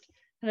all just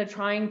kind of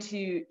trying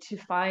to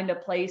find a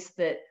place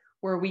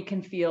where we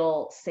can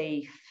feel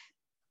safe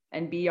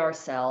and be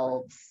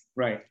ourselves.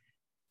 Right.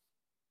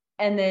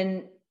 And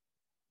then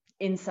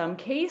in some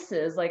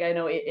cases, like I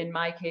know in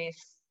my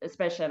case,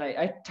 especially, and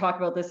I talk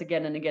about this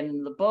again and again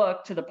in the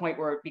book, to the point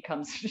where it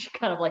becomes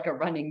kind of like a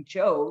running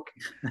joke,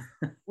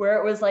 where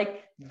it was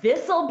like,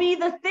 this'll be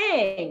the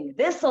thing,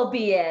 this'll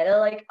be it. And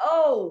like,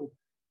 oh,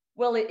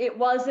 well, it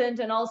wasn't.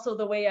 And also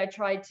the way I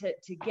tried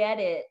to get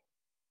it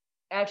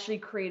actually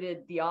created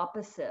the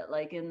opposite.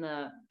 Like in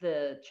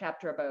the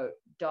chapter about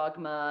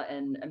dogma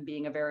and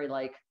being a very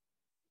like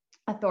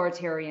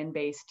authoritarian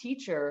based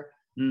teacher,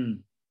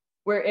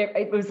 where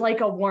it was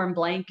like a warm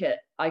blanket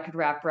I could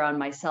wrap around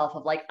myself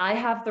of like, I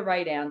have the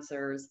right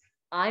answers.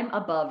 I'm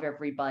above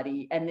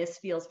everybody. And this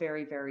feels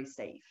very, very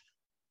safe.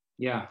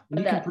 Yeah.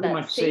 And But you can pretty that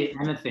much say safe,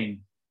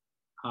 anything.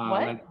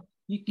 what? Like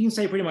you can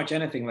say pretty much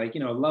anything, like,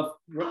 love,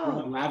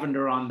 rub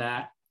lavender on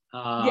that.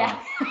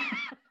 Yeah.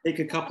 Take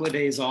a couple of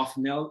days off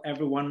and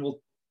everyone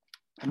will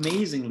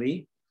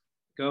amazingly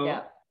go,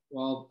 Yeah.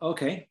 well,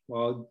 okay,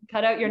 well,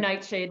 Cut out your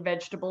nightshade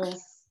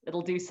vegetables.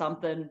 It'll do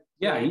something.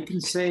 yeah, Like, you can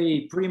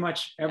say pretty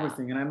much yeah.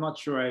 everything. And I'm not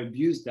sure I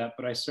abused that,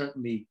 but I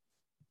certainly,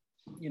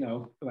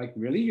 like,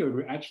 really,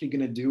 you're actually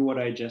going to do what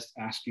I just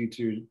asked you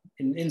to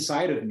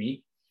inside of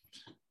me.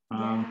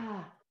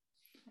 Yeah.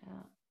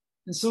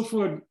 And so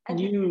for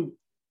new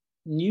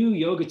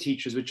yoga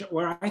teachers,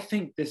 where I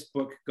think this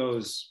book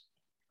goes,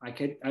 I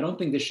don't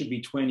think this should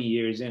be 20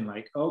 years in,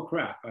 like, oh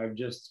crap, I've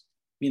just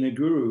been a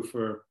guru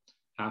for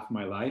half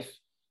my life.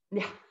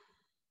 Yeah.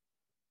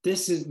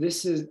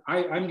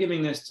 I'm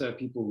giving this to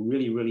people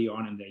really, really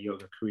on in their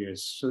yoga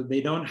careers, so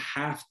they don't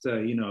have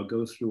to,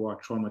 go through our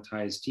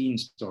traumatized teen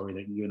story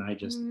that you and I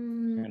just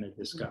kind of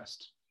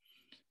discussed.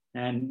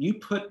 And you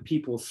put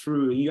people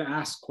through, you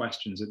ask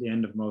questions at the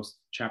end of most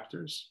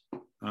chapters.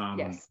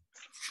 Yes.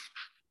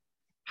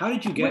 How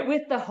did you get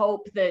with the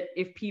hope that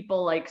if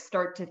people like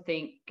start to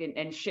think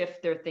and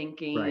shift their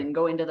thinking right. and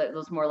go into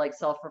those more like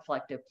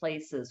self-reflective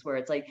places where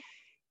it's like,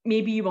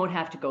 maybe you won't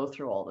have to go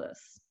through all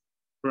this.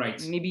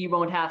 Right. Maybe you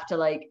won't have to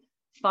like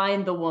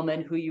find the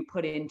woman who you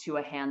put into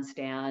a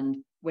handstand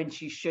when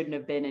she shouldn't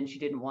have been and she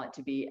didn't want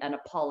to be and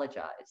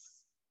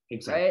apologize.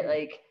 Exactly. Right?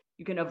 Like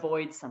you can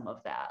avoid some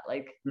of that,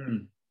 like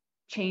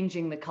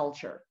changing the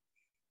culture.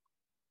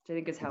 Which I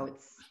think is how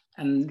it's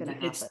going to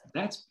happen.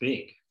 That's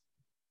big.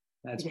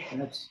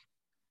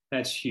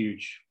 That's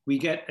huge. We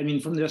get,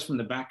 from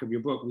the back of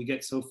your book, we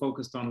get so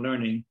focused on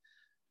learning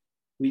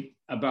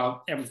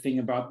about everything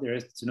about there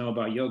is to know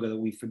about yoga that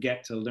we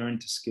forget to learn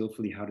to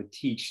skillfully how to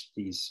teach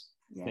these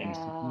things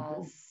to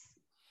people.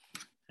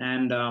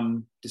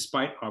 And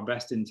despite our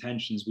best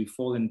intentions, we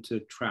fall into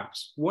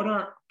traps.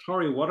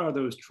 Tori, what are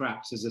those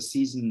traps as a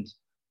seasoned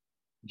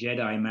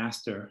Jedi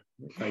master,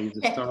 if I use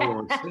a Star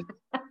Wars?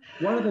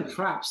 What are the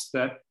traps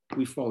that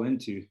we fall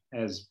into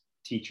as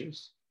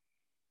teachers?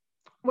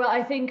 Well,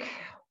 I think,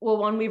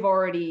 one we've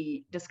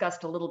already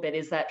discussed a little bit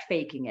is that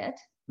faking it.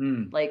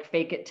 Like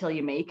fake it till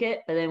you make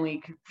it. But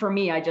then for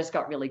me, I just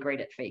got really great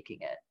at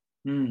faking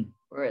it.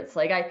 Where it's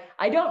like,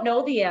 I don't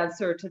know the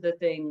answer to the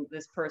thing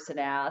this person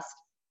asked,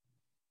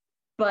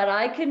 but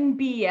I can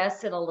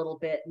BS it a little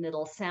bit and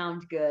it'll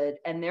sound good.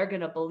 And they're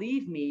going to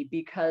believe me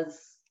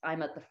because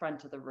I'm at the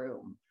front of the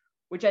room,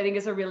 which I think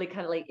is a really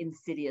kind of like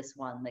insidious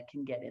one that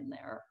can get in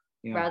there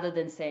rather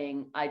than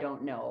saying, I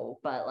don't know,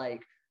 but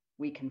like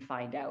we can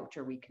find out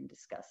or we can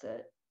discuss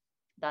it.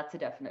 That's a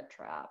definite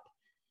trap.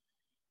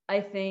 I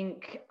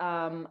think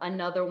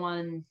another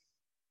one,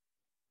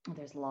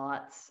 there's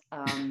lots.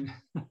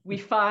 We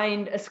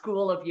find a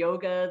school of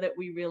yoga that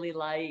we really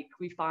like.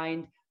 We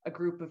find a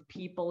group of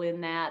people in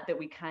that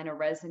we kind of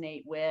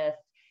resonate with.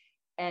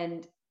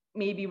 And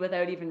maybe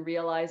without even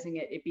realizing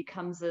it, it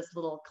becomes this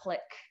little clique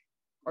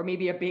or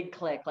maybe a big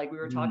clique. Like we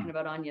were talking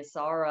about Anya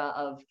Sara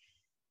of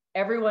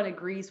everyone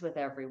agrees with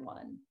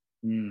everyone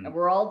and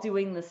we're all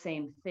doing the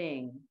same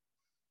thing.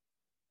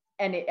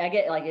 And I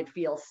get like it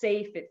feels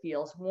safe, it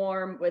feels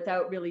warm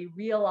without really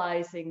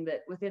realizing that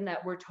within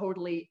that we're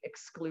totally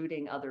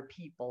excluding other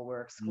people.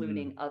 We're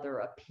excluding other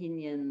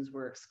opinions.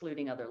 We're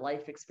excluding other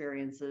life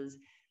experiences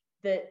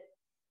that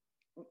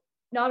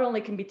not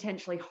only can be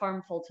potentially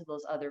harmful to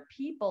those other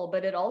people,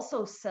 but it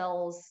also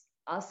sells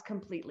us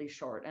completely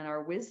short and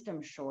our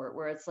wisdom short,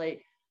 where it's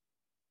like,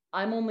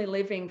 I'm only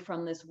living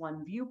from this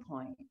one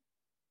viewpoint.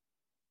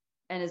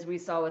 And as we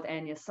saw with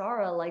Anya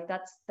Sara, like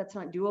that's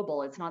not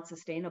doable. It's not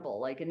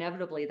sustainable. Like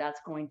inevitably that's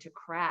going to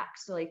crack.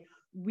 So like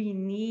we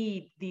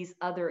need these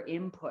other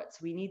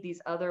inputs. We need these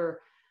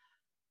other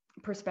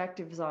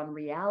perspectives on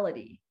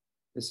reality.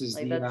 This is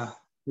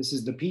this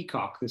is the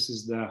peacock. This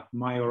is the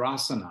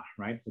Mayurasana,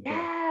 right?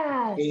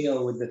 Yes. The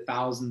tail with the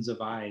thousands of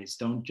eyes.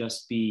 Don't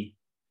just be,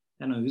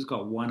 I don't know who's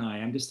got one eye.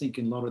 I'm just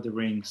thinking Lord of the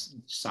Rings,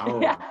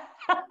 Sauron. Yeah.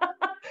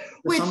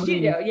 Which,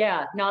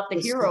 not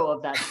the hero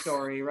of that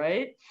story,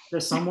 right?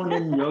 There's someone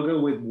in yoga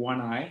with one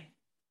eye.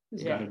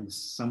 There's got to be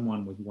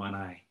someone with one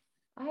eye.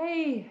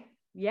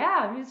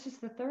 It's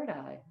just the third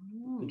eye.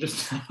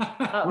 Just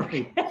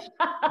right.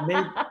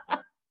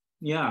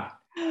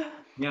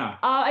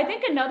 I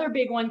think another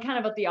big one, kind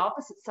of at the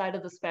opposite side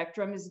of the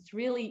spectrum, is it's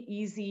really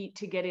easy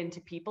to get into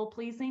people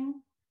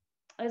pleasing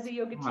as a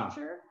yoga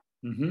teacher,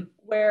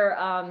 where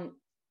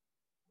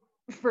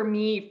for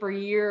me, for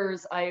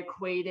years, I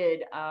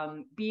equated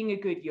being a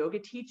good yoga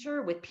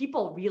teacher with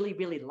people really,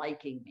 really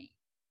liking me,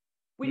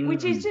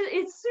 which is just,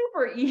 it's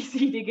super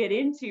easy to get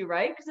into,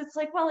 right? Because it's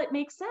like, well, it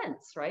makes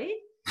sense, right?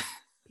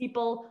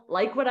 People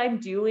like what I'm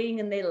doing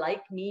and they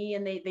like me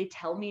and they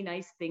tell me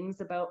nice things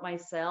about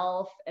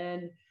myself.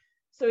 And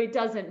so it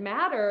doesn't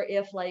matter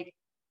if like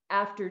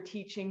after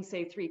teaching,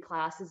 say 3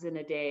 classes in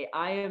a day,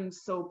 I am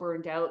so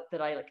burned out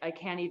that I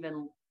can't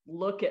even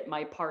look at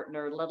my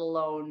partner, let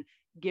alone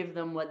give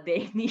them what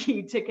they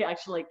need to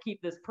actually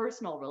keep this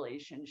personal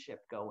relationship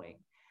going.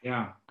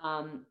 Yeah.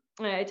 And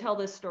I tell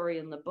this story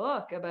in the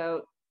book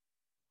about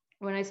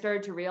when I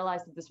started to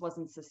realize that this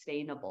wasn't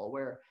sustainable,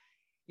 where,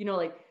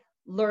 like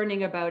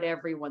learning about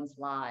everyone's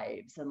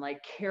lives and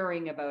like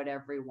caring about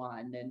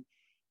everyone. And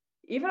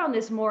even on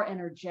this more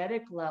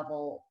energetic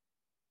level,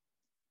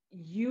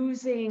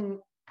 using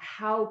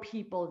how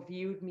people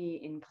viewed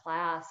me in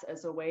class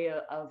as a way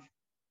of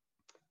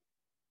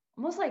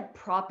almost like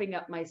propping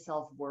up my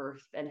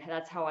self-worth. And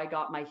that's how I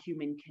got my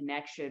human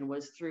connection,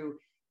 was through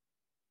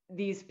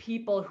these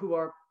people who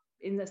are,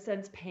 in a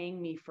sense,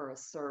 paying me for a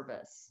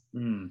service.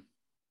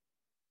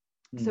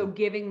 So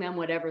giving them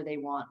whatever they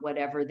want,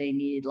 whatever they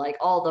need, like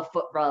all the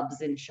foot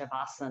rubs in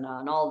Shavasana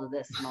and all of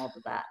this and all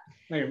of that.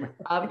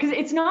 Because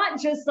it's not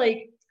just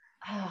like,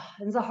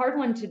 it's a hard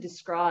one to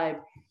describe.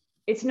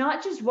 It's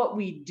not just what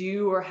we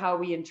do or how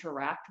we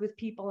interact with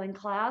people in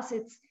class.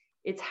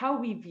 It's how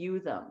we view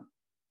them.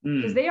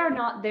 Because they are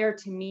not there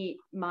to meet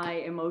my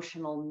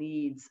emotional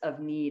needs of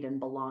need and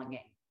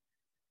belonging.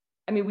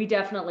 I mean, we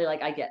definitely,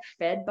 like, I get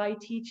fed by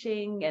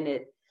teaching, and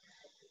it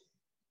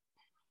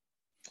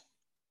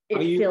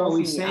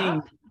fills me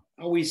up.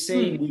 Are we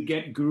saying we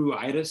get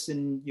guru-itis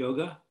in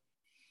yoga?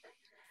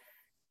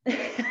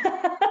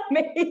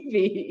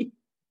 Maybe.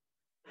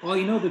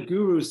 Well, the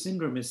guru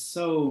syndrome is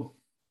so,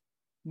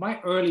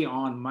 early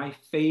on, my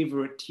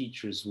favorite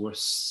teachers were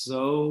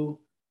so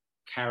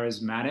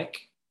charismatic.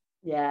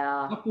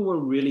 Yeah. A couple were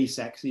really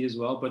sexy as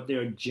well, but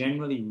they're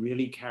generally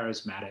really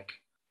charismatic.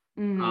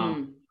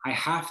 I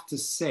have to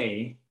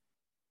say,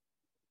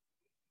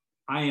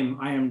 I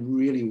am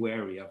really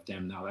wary of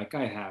them now. Like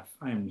I'm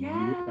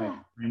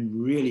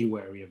really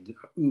wary of the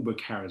uber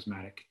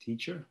charismatic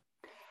teacher.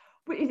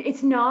 But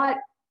it's not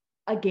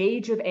a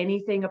gauge of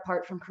anything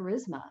apart from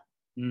charisma.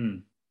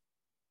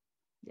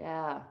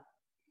 Yeah.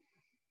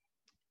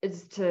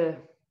 It's to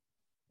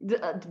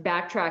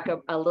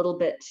backtrack a little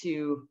bit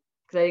to,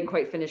 because I didn't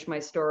quite finish my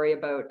story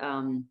about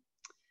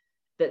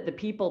the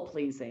people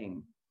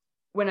pleasing.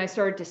 When I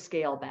started to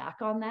scale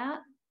back on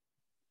that,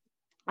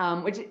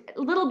 which is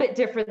a little bit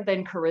different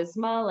than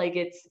charisma, like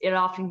it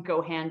often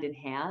go hand in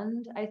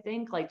hand, I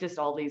think, like just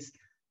all these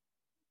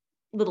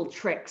little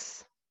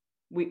tricks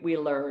we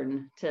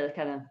learn to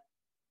kind of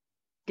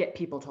get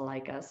people to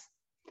like us.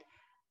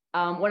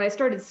 When I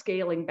started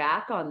scaling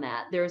back on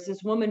that, there was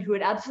this woman who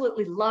had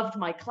absolutely loved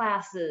my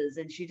classes,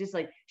 and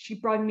she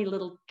brought me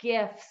little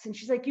gifts, and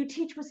she's like, you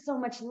teach with so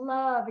much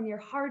love and your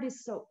heart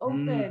is so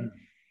open.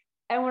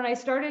 And when I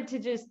started to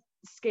just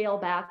scale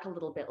back a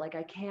little bit, like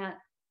I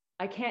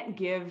can't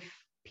give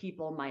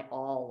people my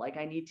all, like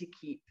I need to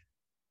keep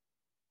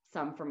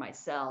some for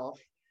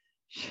myself.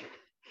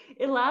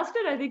 It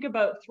lasted, I think,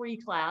 about 3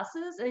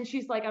 classes, and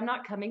she's like, I'm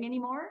not coming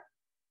anymore.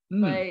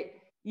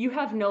 Like, you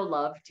have no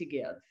love to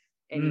give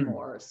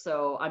anymore,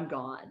 so I'm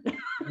gone.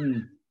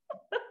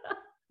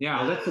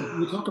 Yeah,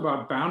 we talk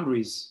about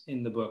boundaries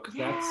in the book.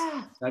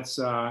 Yeah. That's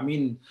I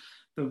mean,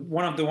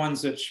 one of the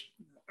ones that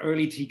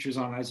early teachers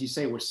on, as you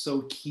say, were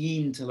so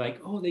keen to,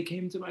 like, oh, they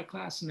came to my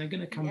class and they're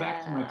going to come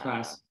back to my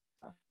class.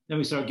 Then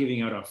we start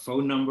giving out a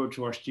phone number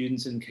to our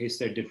students in case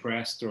they're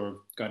depressed or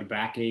got a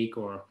backache,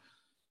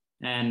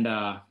 and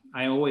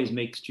I always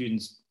make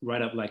students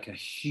write up like a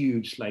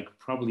huge, like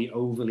probably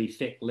overly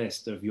thick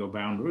list of your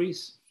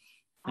boundaries.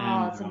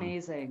 Oh, that's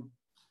amazing.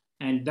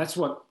 And that's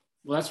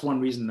one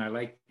reason I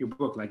like your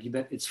book, like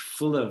that it's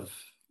full of,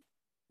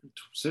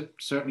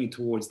 certainly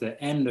towards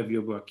the end of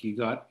your book, you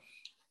got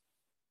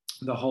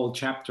the whole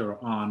chapter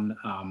on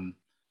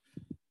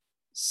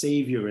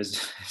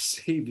saviorism.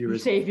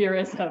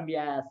 Saviorism,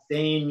 yes.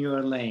 Stay in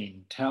your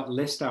lane.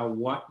 List out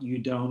what you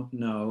don't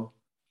know.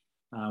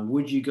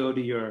 Would you go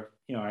to your,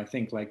 I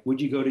think, like, would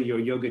you go to your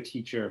yoga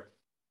teacher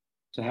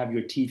to have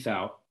your teeth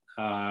out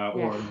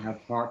or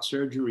have heart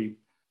surgery?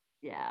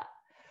 Yeah.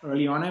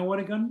 Early on, I would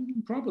have gone,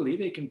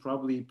 they can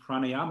probably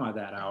pranayama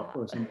that out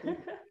or something.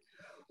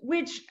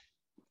 Which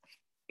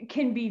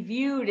can be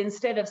viewed,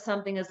 instead of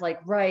something as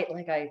like, right,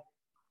 like I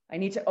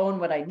need to own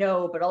what I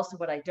know, but also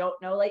what I don't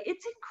know. Like,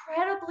 it's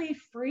incredibly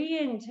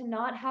freeing to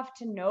not have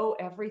to know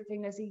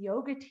everything as a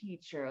yoga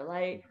teacher.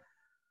 Like,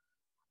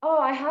 oh,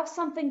 I have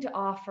something to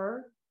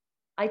offer.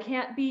 I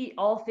can't be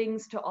all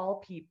things to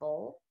all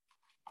people.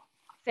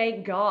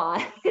 Thank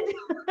God.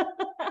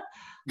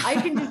 I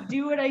can just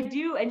do what I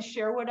do and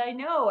share what I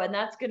know, and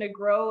that's going to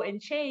grow and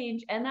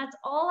change. And that's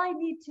all I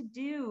need to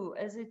do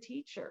as a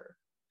teacher.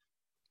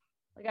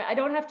 Like, I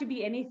don't have to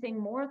be anything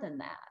more than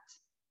that.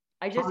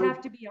 I just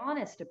have to be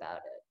honest about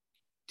it.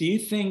 Do you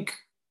think,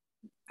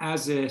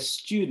 as a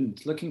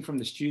student, looking from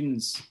the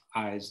student's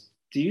eyes,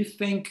 do you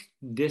think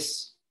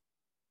this,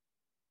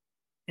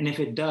 and if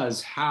it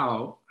does,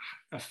 how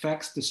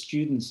affects the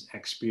student's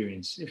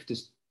experience if the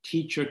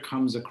teacher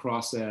comes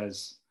across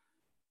as,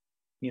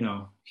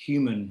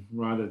 human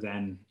rather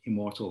than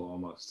immortal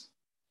almost?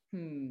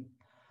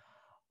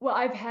 Well,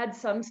 I've had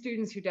some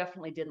students who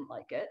definitely didn't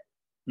like it.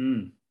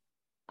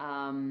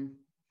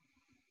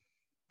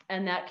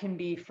 And that can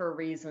be for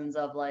reasons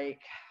of,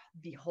 like,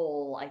 the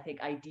whole, I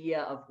think,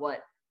 idea of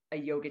what a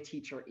yoga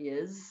teacher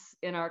is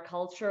in our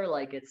culture.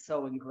 Like it's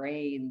so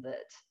ingrained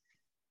that,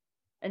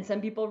 and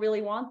some people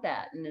really want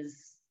that. And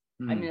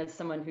I mean, as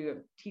someone who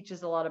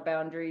teaches a lot of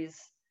boundaries,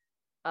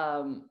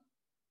 I'm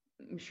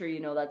sure you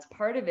know that's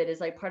part of it,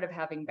 is like part of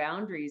having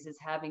boundaries is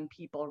having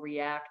people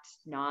react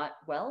not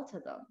well to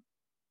them,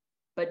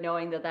 but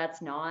knowing that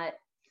that's not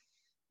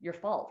your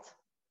fault,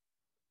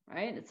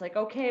 right? It's like,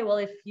 okay, well,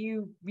 if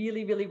you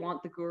really, really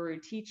want the guru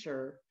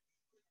teacher,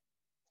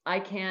 I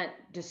can't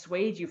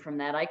dissuade you from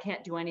that. I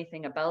can't do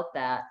anything about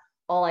that.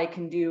 All I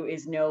can do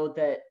is know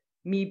that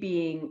me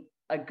being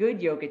a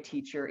good yoga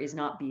teacher is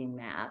not being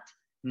that.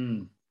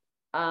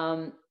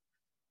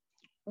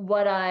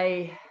 What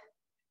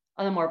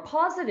on the more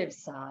positive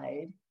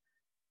side,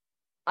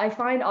 I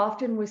find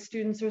often with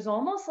students, there's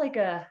almost like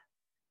a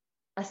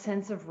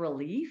sense of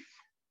relief.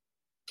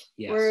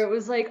 Yes. Where it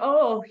was like,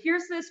 oh,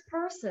 here's this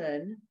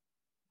person,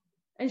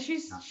 and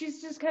she's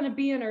just kind of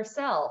being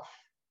herself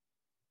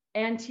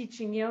and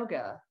teaching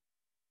yoga.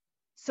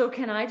 So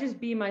can I just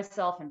be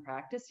myself and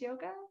practice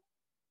yoga?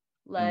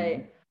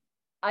 Like,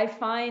 I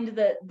find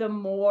that the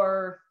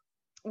more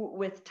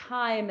with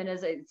time, and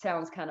as it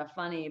sounds kind of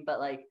funny, but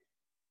like,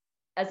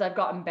 as I've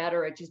gotten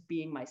better at just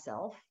being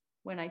myself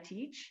when I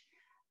teach,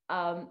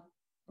 right?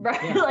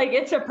 Yeah. Like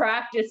it's a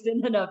practice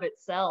in and of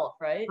itself,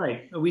 right?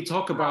 Right. We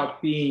talk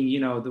about being,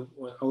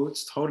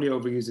 it's totally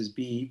overused as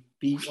be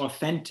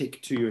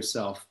authentic to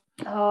yourself.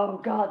 Oh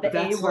God, the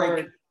A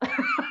word. Like,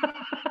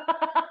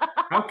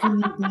 how can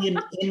you be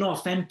an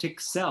inauthentic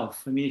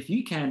self? I mean, if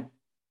you can't,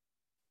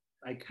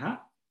 like, huh?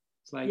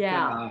 It's like,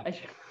 yeah.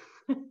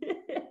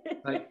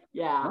 Like,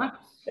 yeah.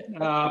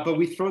 What? But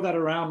we throw that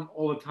around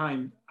all the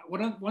time.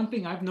 One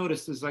thing I've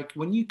noticed is like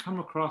when you come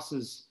across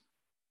as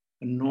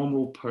a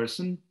normal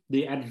person,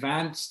 the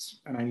advanced,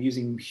 and I'm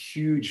using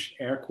huge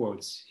air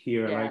quotes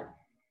here, like,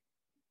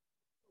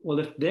 well,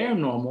 if they're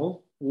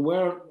normal,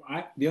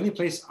 the only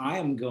place I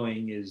am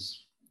going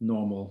is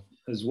normal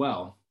as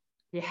well.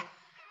 Yeah.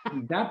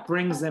 That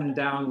brings them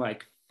down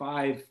like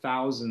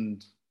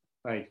 5,000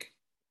 like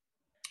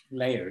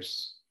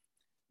layers.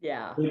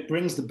 Yeah. It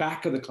brings the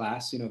back of the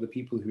class, the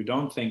people who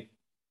don't think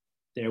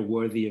they're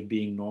worthy of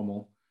being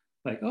normal,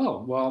 like,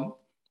 oh, well,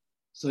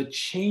 so it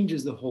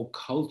changes the whole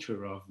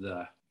culture of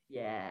the.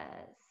 Yes.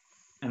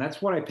 And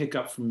that's what I pick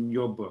up from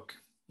your book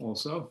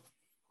also.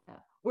 Yeah.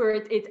 Where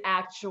it's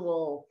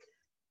actual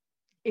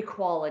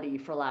equality,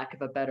 for lack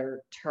of a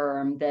better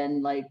term,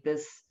 than like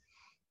this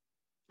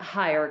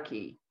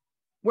hierarchy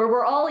where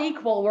we're all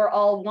equal, we're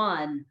all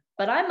one,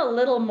 but I'm a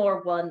little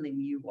more one than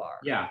you are.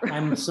 Yeah,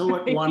 I'm so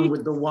at one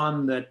with the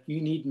one that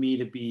you need me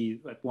to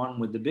be at one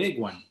with the big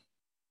one.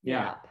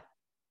 Yeah.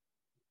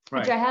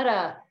 Right. Which I had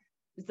a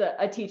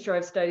teacher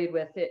I've studied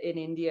with in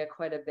India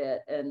quite a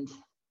bit, and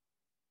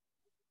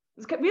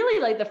it's really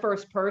like the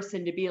first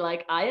person to be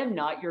like, I am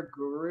not your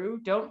guru.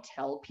 Don't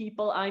tell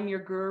people I'm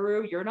your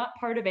guru. You're not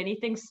part of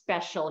anything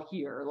special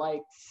here.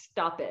 Like,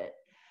 stop it.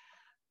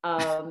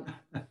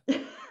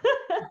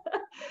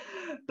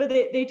 But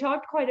they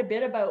talked quite a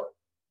bit about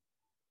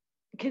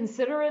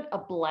consider it a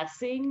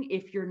blessing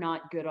if you're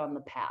not good on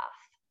the path.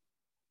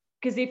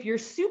 Because if you're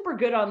super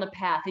good on the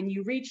path and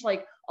you reach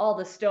like all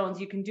the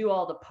stones, you can do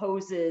all the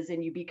poses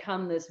and you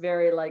become this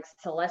very like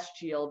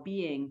celestial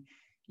being,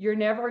 you're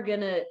never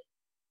gonna,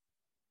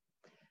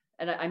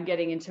 and I'm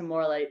getting into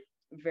more like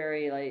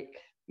very like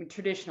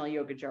traditional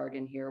yoga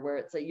jargon here, where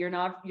it's like you're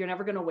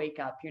never gonna wake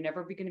up, you're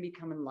never gonna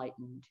become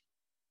enlightened,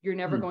 you're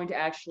never going to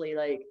actually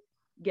like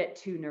get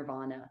to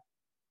nirvana,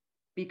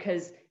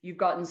 because you've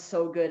gotten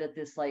so good at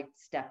this like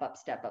step up,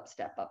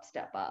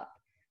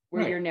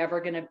 where you're never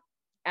going to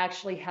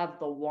actually have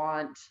the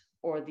want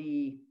or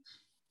the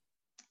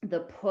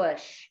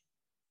push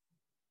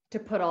to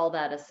put all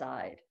that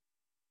aside.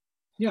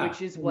 Yeah.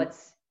 Which is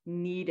what's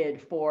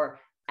needed for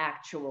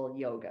actual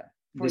yoga,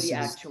 for the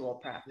actual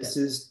practice. This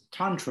is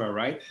Tantra,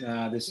 right?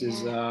 This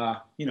is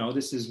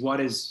what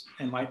is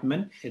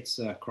enlightenment. It's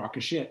a crock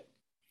of shit.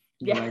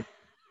 Yeah. Like,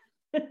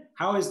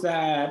 how is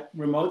that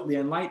remotely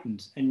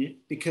enlightened? And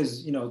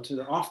because,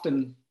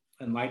 often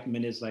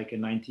enlightenment is like a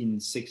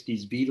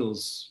 1960s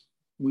Beatles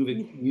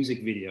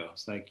music video.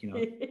 It's like,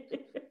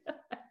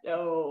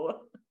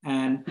 No.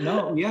 And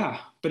no, yeah.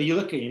 But you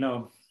look at,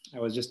 I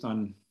was just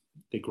on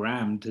the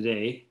gram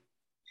today,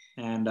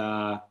 and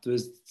there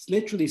was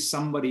literally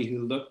somebody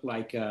who looked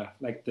like the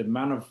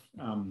amount of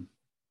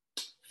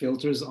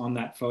filters on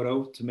that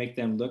photo to make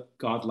them look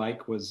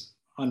godlike was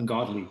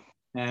ungodly.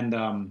 And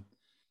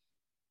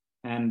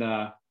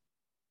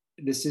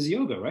this is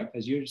yoga, right?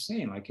 As you're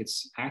saying, like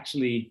it's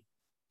actually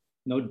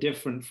no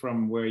different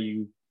from where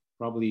you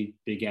probably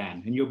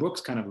began. And your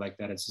book's kind of like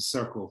that. It's a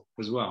circle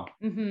as well.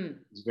 Mm-hmm.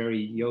 It's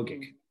very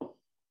yogic.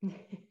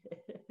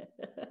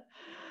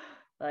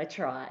 I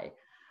try.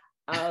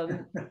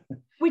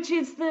 Which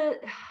is the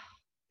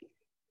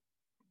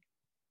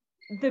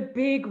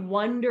big,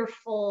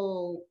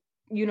 wonderful,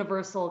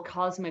 universal,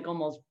 cosmic,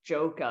 almost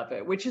joke of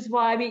it, which is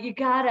why, I mean, you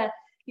gotta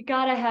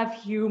have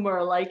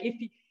humor. Like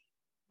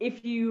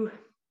if you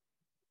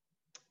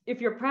if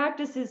your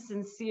practice is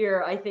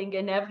sincere, I think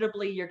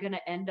inevitably you're going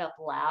to end up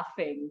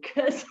laughing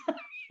because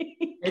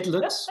It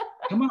looks,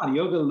 come on,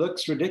 yoga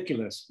looks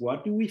ridiculous.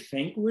 What do we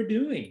think we're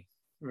doing?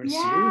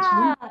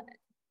 yeah. Seriously?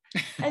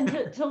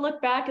 And to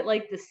look back at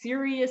like the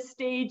serious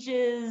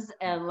stages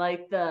and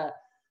like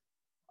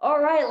all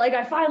right, like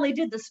I finally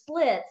did the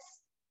splits.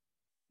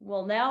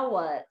 Well, now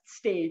what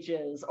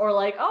stages? Or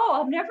like, oh,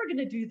 I'm never going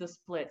to do the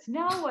splits.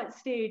 Now what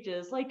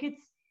stages? Like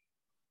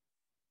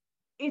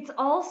it's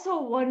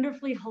also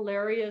wonderfully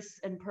hilarious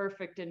and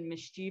perfect and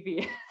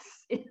mischievous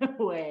in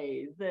a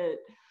way that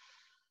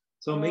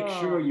So make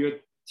sure your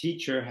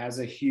teacher has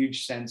a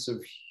huge sense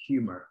of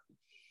humor.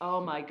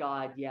 Oh my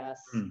God,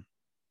 yes. Mm.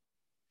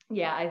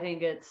 Yeah, I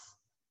think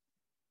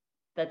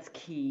that's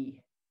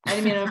key. I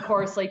mean, of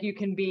course, like you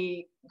can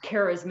be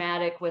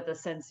charismatic with a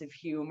sense of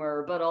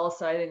humor, but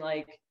also I think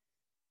like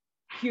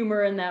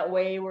humor in that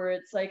way where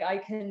it's like I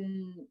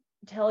can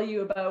tell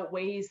you about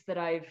ways that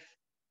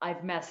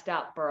I've messed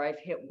up or I've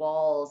hit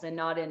walls, and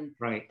not in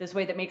this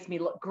way that makes me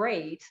look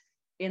great,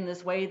 in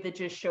this way that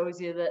just shows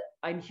you that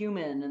I'm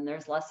human and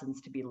there's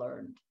lessons to be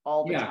learned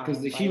all the time. Yeah,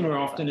 because the humor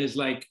often is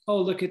like,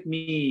 oh, look at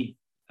me.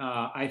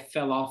 I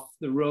fell off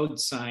the road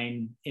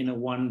sign in a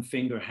one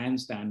finger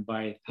handstand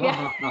by ha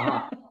ha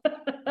ha.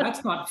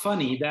 That's not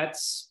funny.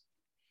 That's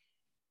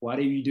what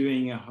are you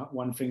doing a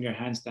one finger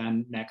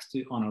handstand next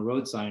to on a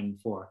road sign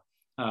for?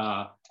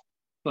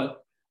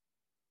 But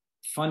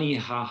funny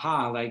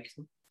haha, like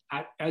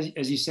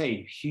as you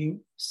say,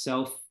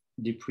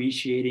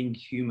 self-depreciating,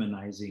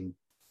 humanizing.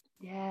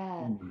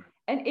 Yeah.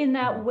 And in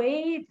that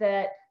way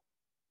that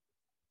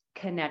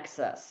connects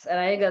us. And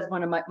I think that's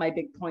one of my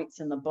big points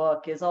in the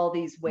book is all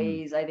these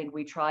ways I think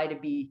we try to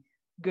be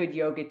good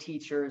yoga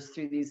teachers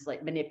through these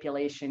like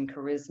manipulation,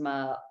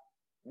 charisma,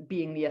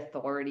 being the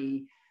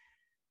authority.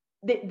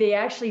 They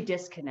actually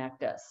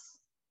disconnect us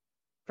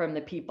from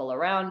the people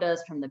around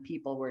us, from the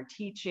people we're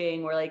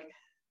teaching. We're like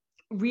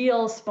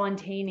real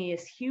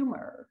spontaneous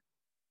humor.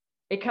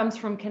 It comes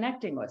from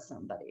connecting with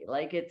somebody.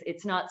 Like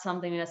it's not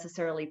something to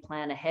necessarily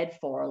plan ahead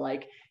for.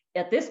 Like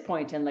at this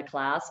point in the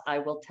class, I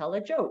will tell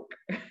a joke,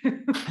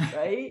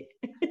 right?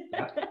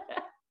 Yeah.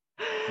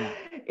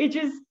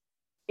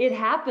 It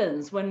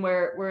happens when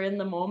we're in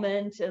the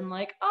moment and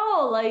like,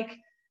 oh, like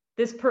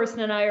this person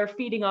and I are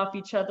feeding off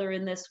each other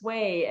in this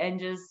way, and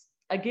just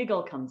a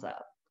giggle comes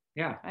up.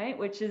 Yeah. Right.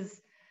 Which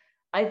is,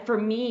 for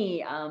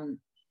me,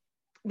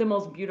 the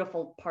most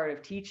beautiful part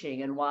of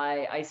teaching, and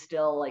why I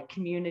still like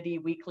community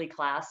weekly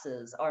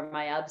classes are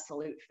my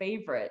absolute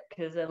favorite,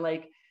 because then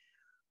like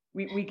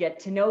we get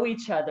to know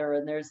each other,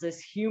 and there's this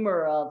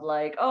humor of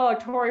like, oh,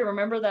 Tori,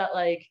 remember that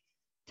like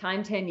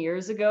time 10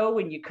 years ago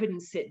when you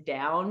couldn't sit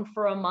down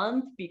for a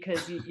month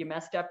because you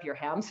messed up your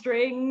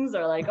hamstrings?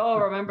 Or like, oh,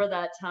 remember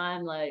that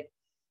time like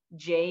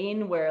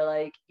Jane where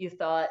like you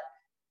thought,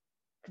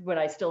 when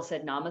I still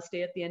said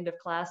namaste at the end of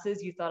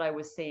classes, you thought I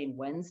was saying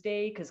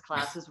Wednesday because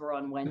classes were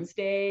on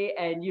Wednesday,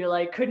 and you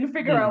like couldn't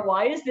figure out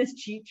why is this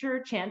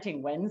teacher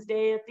chanting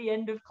Wednesday at the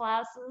end of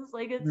classes?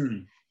 Like it's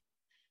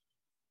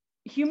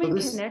human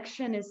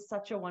connection is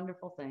such a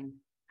wonderful thing.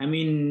 I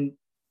mean,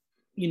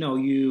 you know,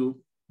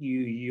 you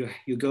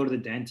go to the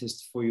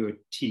dentist for your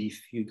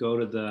teeth, you go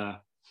to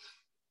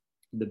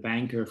the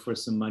banker for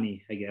some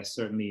money, I guess,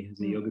 certainly as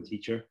a yoga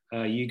teacher.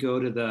 You go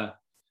to the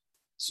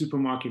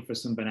supermarket for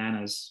some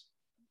bananas.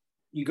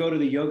 You go to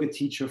the yoga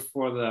teacher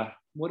for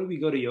what do we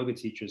go to yoga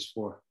teachers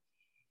for?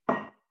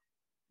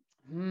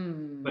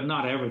 But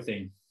not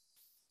everything.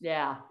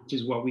 Yeah. Which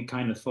is what we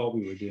kind of thought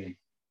we were doing.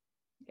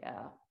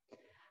 Yeah.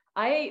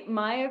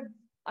 My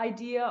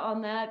idea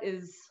on that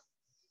is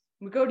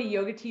we go to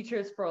yoga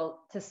teachers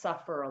to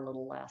suffer a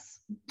little less.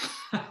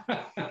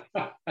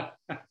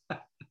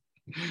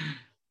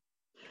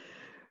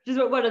 Just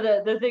one of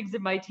the things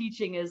in my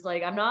teaching is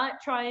like, I'm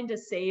not trying to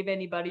save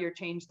anybody or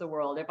change the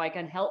world. If I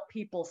can help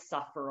people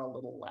suffer a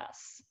little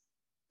less,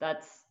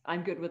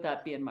 I'm good with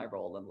that being my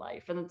role in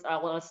life. And it's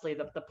honestly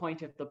the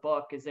point of the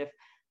book is if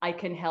I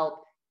can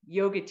help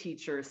yoga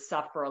teachers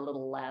suffer a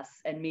little less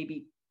and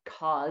maybe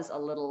cause a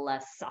little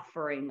less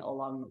suffering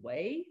along the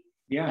way.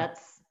 Yeah.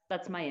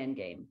 That's my end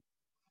game.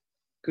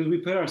 Because we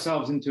put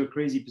ourselves into a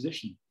crazy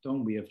position,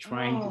 don't we, of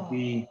trying to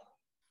be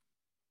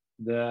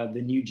the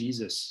new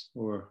Jesus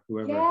or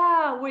whoever.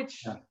 Yeah,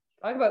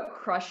 talk about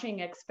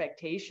crushing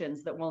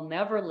expectations that we'll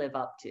never live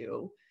up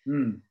to.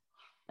 And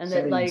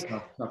setting that like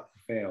up to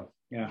fail.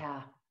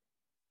 Yeah.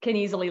 Can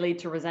easily lead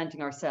to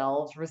resenting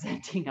ourselves,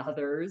 resenting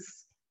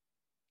others.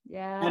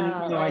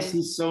 Yeah. And I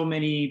see so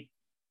many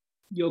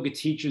yoga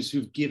teachers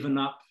who've given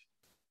up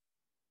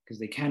because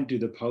they can't do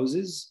the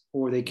poses,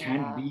 or they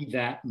can't be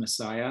that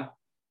Messiah,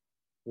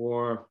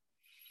 or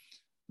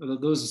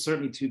those are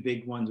certainly two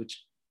big ones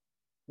which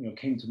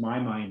came to my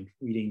mind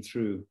reading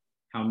through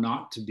how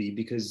not to be,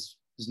 because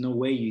there's no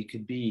way you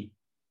could be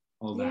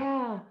all that.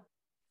 Yeah.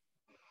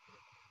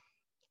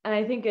 And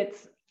I think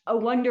it's a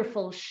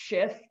wonderful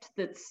shift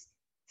that's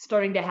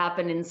starting to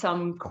happen in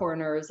some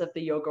corners of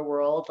the yoga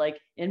world, like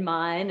in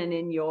mine and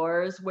in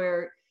yours,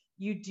 where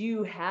you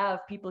do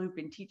have people who've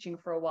been teaching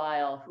for a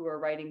while, who are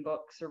writing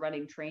books or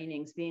running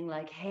trainings, being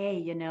like, hey,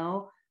 you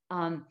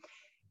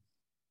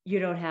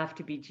don't have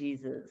to be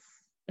Jesus.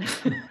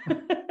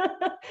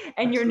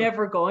 And you're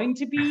never going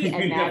to be,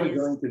 and that is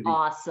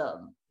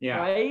awesome. Yeah.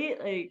 Right?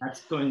 Like,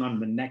 that's going on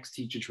the next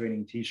teacher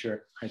training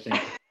t-shirt, I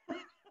think.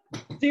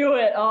 Do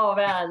it. Oh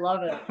man, I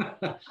love it.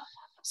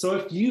 So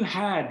if you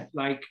had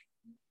like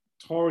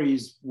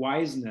Tori's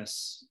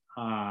wiseness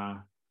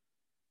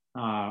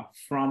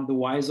from the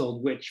wise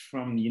old witch,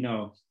 from me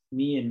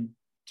and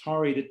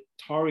Tori, the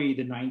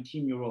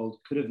 19-year-old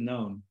could have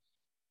known,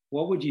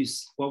 what would you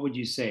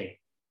say?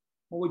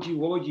 What would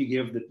you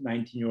give the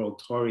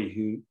 19-year-old Tori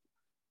who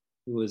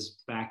was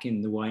back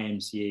in the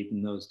YMCA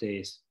in those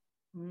days?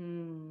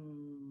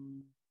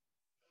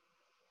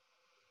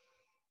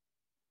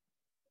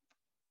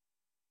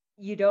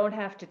 You don't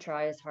have to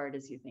try as hard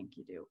as you think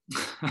you do.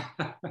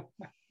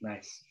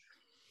 Nice.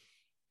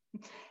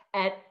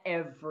 At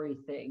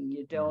everything,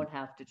 you don't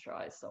have to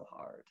try so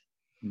hard.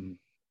 The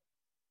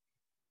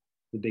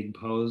big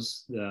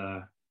pose,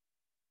 the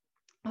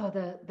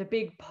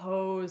big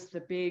pose, the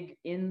big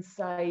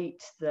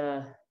insight,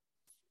 the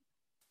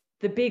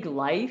big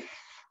life,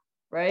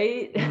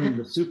 right?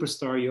 The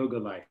superstar yoga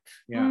life.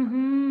 Yeah.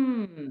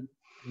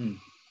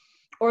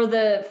 Or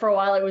for a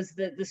while it was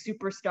the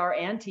superstar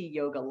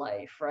anti-yoga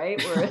life, right?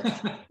 Where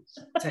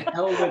to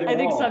hell with it I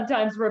think all.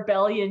 sometimes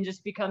rebellion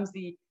just becomes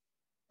the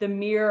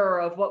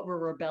mirror of what we're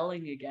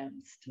rebelling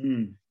against.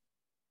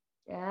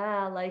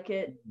 Yeah, like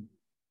you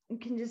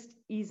can just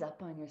ease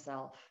up on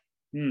yourself.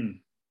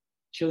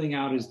 Chilling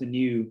out is the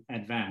new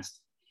advanced.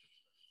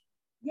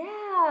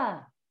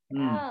 Yeah.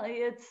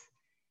 And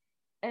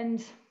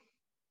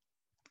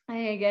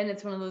again,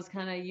 it's one of those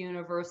kind of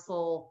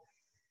universal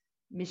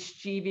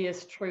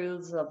mischievous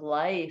truths of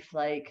life.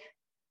 Like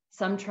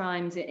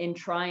sometimes in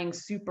trying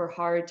super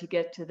hard to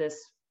get to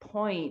this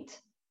point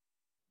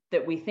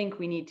that we think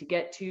we need to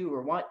get to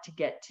or want to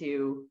get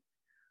to,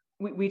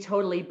 we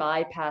totally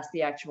bypass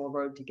the actual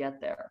road to get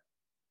there,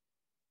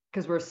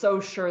 because we're so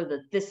sure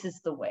that this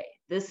is the way.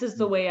 This is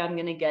the way I'm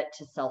going to get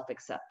to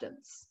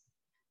self-acceptance,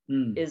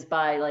 is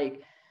by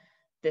like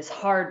this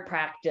hard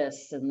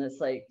practice and this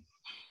like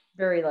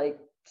very like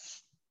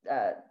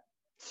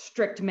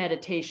strict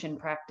meditation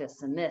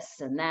practice and this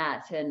and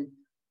that. And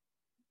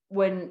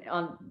when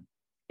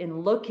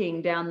in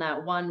looking down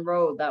that one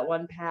road, that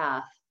one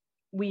path,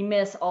 we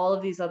miss all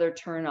of these other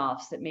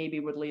turnoffs that maybe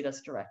would lead us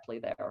directly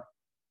there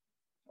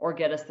or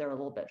get us there a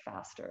little bit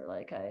faster.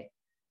 Like I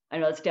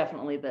know it's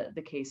definitely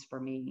the case for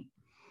me.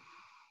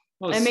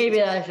 Well, and maybe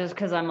that's just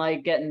because I'm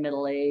like getting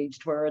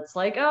middle-aged, where it's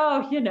like,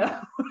 oh,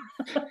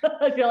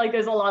 I feel like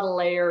there's a lot of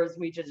layers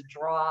we just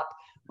drop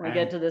when we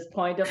get to this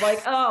point of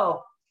like,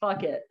 oh,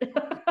 fuck it.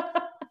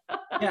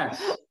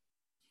 Yes.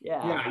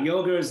 Yeah.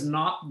 Yoga is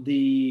not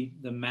the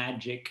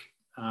magic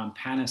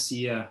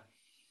panacea.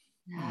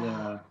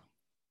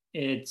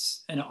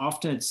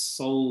 Often it's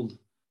sold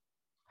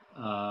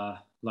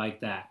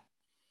like that,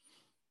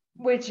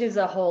 which is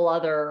a whole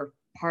other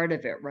part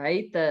of it,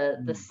 right?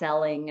 The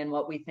selling and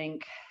what we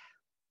think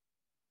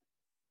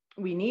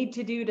we need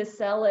to do to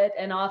sell it.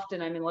 And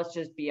often, I mean, let's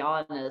just be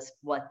honest,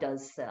 what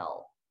does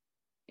sell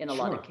in a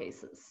lot of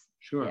cases?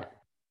 Sure.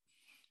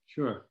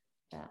 Yeah.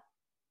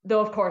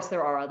 Though, of course,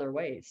 there are other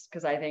ways,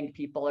 because I think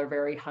people are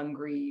very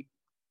hungry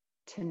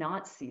to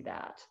not see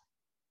that.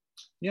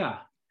 Yeah.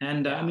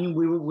 And I mean,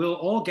 we'll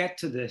all get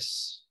to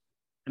this.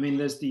 I mean,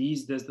 there's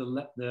the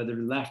left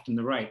and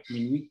the right. I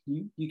mean,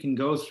 you can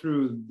go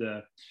through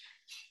the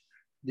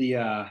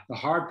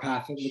hard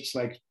path. It looks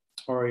like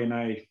Tori and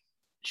I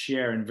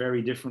share in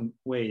very different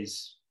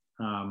ways.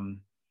 And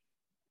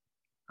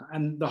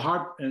the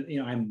hard,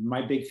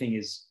 my big thing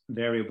is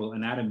variable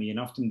anatomy, and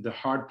often the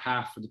hard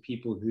path for the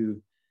people who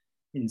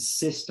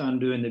insist on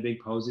doing the big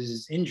poses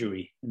is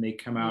injury, and they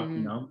come out,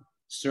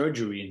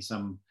 surgery in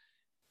some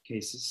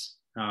cases,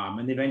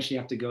 and they eventually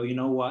have to go, you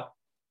know what,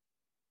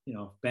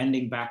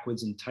 bending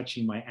backwards and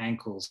touching my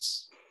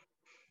ankles.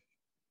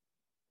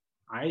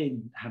 I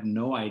have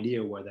no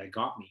idea where that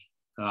got me,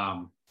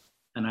 and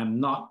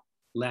I'm not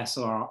less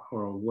or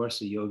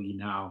worse a yogi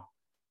now.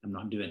 I'm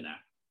not doing that.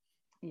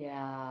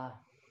 Yeah.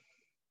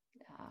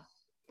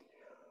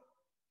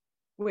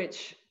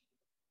 Which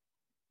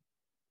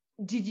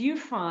did you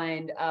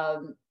find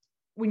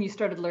when you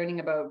started learning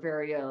about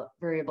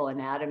variable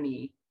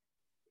anatomy,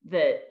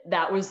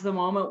 that was the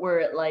moment where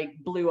it like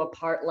blew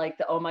apart, like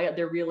oh my God,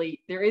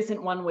 there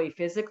isn't one way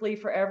physically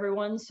for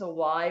everyone, so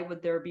why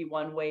would there be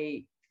one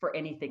way for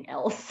anything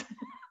else?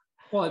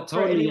 Well, it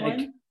totally,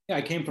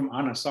 I came from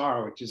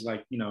Anasara, which is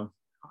like,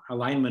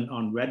 alignment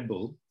on Red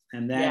Bull.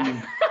 And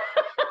then,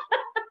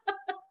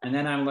 and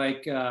then I'm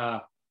like,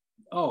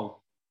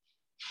 oh,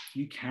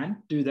 you can't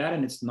do that.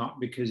 And it's not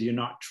because you're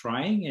not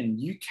trying, and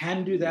you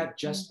can do that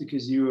just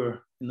because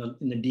you're in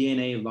the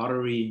DNA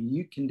lottery, and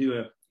you can do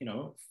a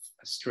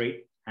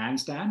straight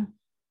handstand.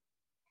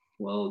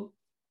 Well,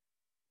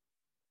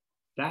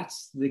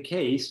 that's the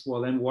case,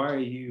 well, then why are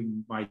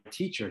you my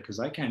teacher? Because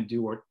I can't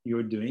do what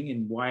you're doing.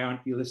 And why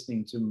aren't you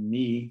listening to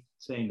me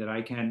saying that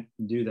I can't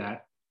do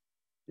that?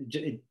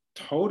 It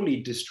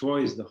totally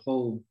destroys the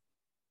whole,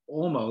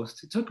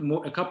 almost. It took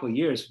a couple of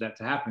years for that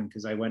to happen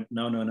because I went,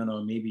 no, no, no,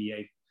 no, maybe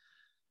I'm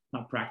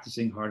not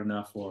practicing hard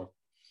enough. But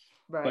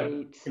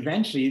Right.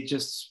 eventually it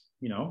just,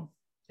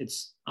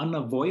 it's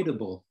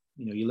unavoidable.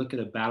 You look at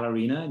a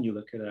ballerina and you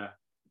look at a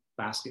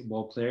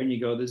basketball player and you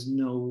go, there's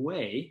no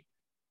way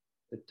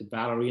that the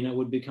ballerina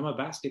would become a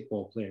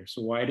basketball player.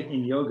 So why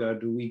in yoga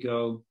do we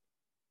go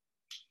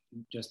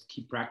just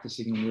keep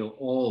practicing and we'll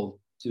all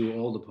do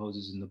all the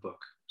poses in the book?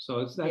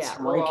 So that's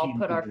how We'll I all came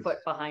put to our this. foot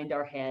behind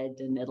our head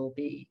and it'll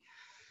be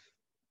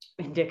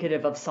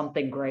indicative of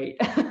something great.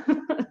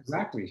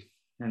 Exactly.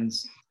 And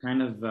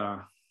kind of,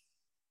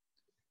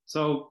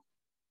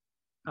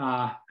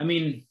 I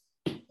mean,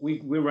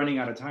 we're running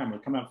out of time. We're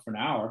coming up for an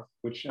hour,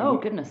 which Oh,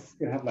 we goodness.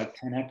 could have like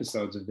 10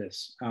 episodes of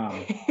this.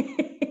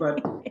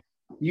 But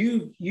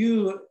you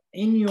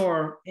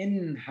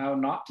in how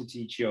not to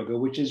teach yoga,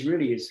 which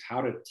is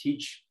how to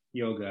teach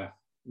yoga.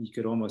 You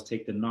could almost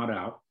take the not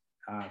out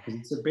because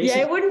it's a basic.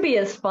 Yeah, it wouldn't be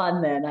as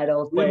fun then, I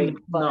don't think. No,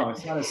 But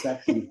it's not as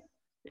sexy.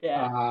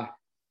 yeah.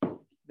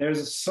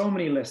 There's so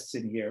many lists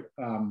in here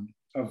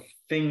of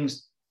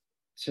things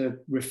to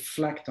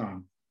reflect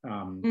on,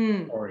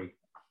 Tori.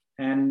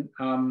 And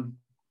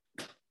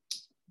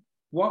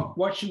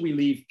what should we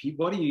leave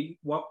people?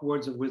 What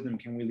words of wisdom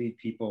can we leave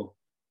people?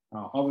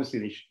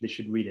 Obviously, they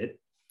should read it.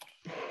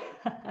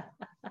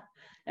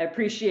 I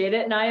appreciate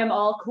it. And I am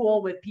all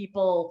cool with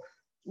people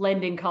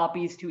lending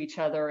copies to each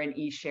other and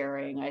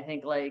e-sharing. I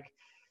think like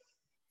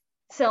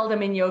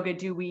seldom in yoga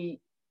do we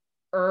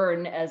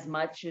earn as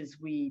much as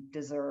we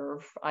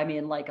deserve. I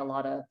mean, like a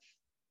lot of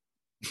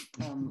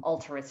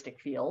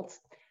altruistic fields.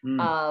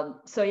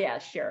 So yeah,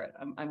 share it.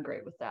 I'm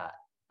great with that.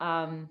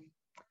 I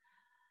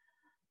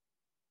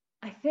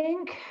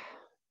think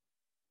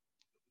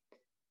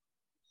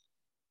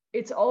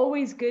it's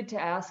always good to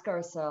ask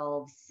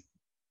ourselves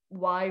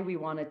why we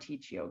want to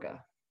teach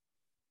yoga.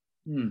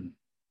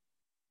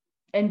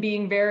 And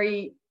being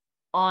very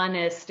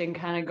honest and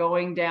kind of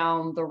going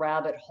down the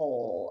rabbit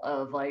hole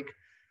of like,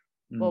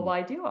 well,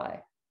 why do I?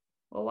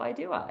 Well, why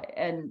do I?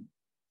 And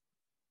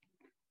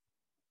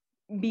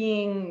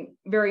being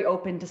very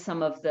open to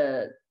some of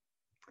the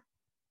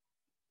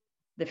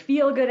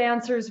feel good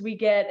answers we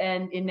get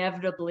and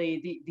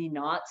inevitably the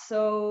not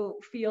so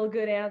feel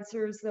good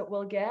answers that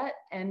we'll get,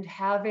 and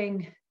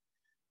having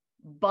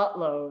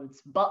buttloads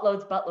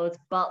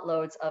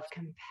of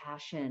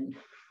compassion.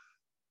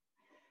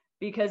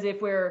 Because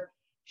if we're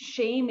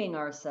shaming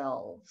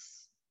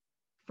ourselves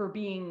for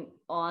being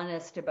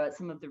honest about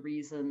some of the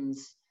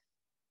reasons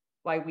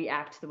why we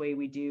act the way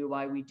we do,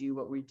 why we do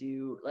what we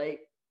do,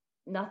 like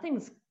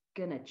nothing's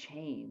gonna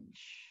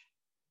change.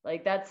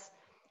 Like that's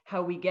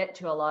how we get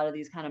to a lot of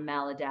these kind of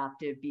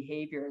maladaptive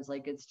behaviors.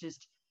 Like it's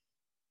just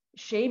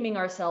shaming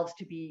ourselves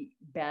to be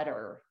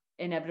better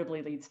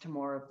inevitably leads to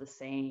more of the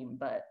same.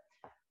 But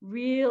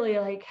really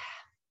like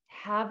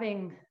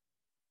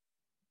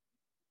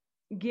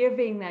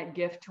giving that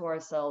gift to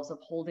ourselves of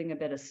holding a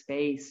bit of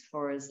space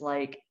for is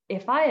like,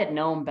 if I had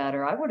known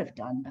better, I would have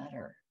done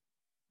better.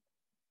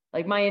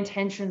 Like my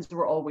intentions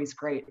were always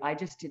great. I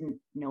just didn't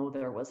know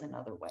there was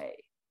another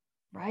way.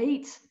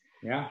 Right?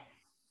 Yeah.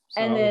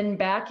 So, and then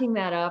backing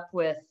that up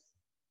with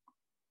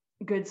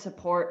good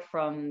support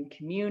from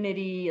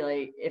community.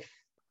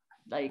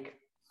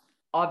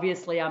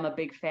 Obviously I'm a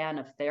big fan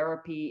of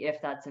therapy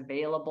if that's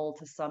available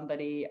to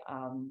somebody.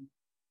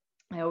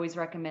 I always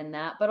recommend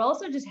that, but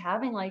also just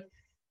having like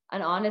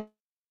an honest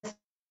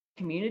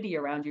community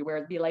around you where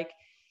it'd be like,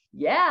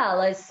 yeah,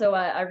 like, so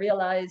I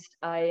realized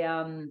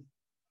when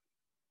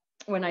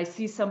I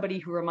see somebody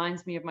who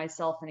reminds me of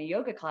myself in a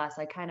yoga class,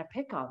 I kind of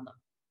pick on them.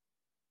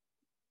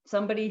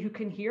 Somebody who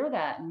can hear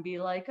that and be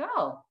like,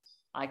 oh,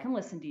 I can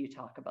listen to you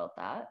talk about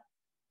that.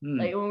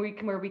 Like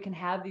where we can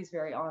have these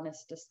very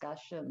honest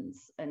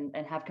discussions and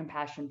have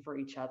compassion for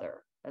each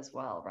other as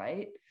well,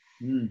 right?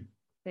 I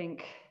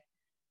think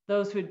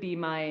those would be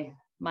my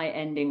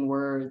ending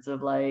words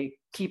of like,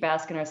 keep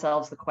asking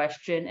ourselves the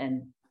question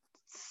and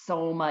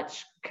so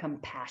much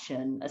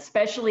compassion,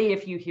 especially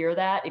if you hear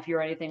that, if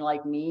you're anything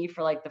like me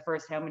for like the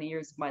first how many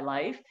years of my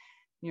life,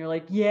 and you're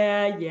like,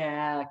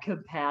 yeah,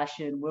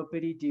 compassion,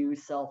 whoopity-doo,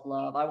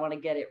 self-love, I want to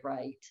get it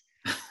right.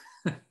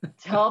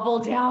 Double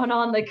down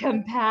on the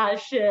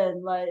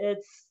compassion. Like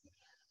it's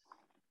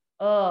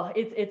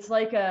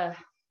like a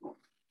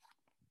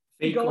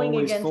fake going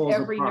against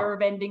every apart.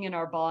 nerve ending in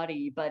our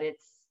body, but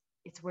it's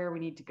where we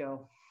need to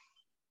go.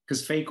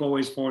 Because fake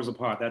always falls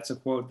apart. That's a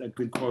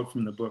good quote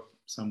from the book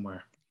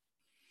somewhere.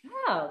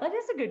 Oh, that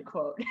is a good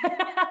quote.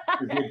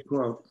 A good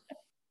quote.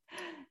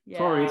 Yeah.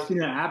 Tori, it's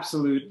been an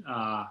absolute.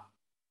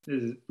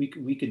 We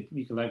could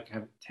like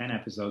have 10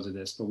 episodes of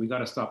this, but we got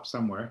to stop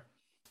somewhere.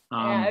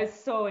 Yeah, it was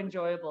so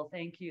enjoyable.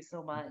 Thank you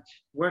so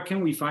much. Where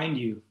can we find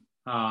you?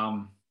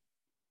 Because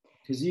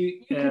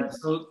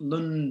so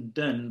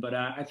Lunden, but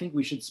I think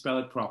we should spell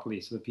it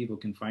properly so that people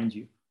can find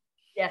you.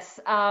 Yes.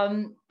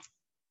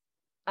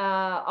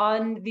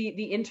 On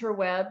the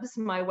interwebs,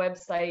 my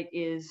website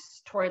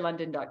is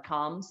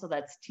torilunden.com. So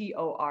that's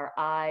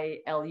TORILUNDEN.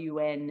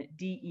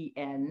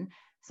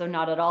 So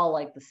not at all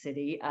like the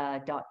city,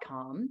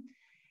 .com.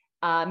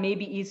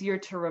 Maybe easier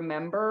to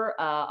remember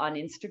on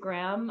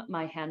Instagram,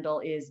 my handle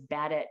is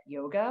bad at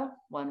yoga,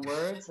 one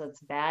word. So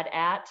it's bad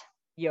at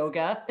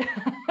yoga.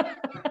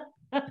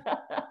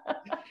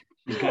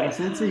 She's got a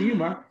sense of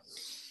humor.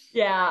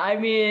 Yeah, I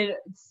mean,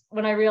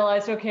 when I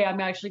realized, okay, I'm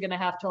actually going to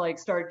have to like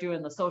start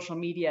doing the social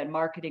media and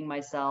marketing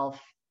myself,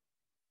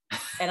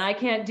 and I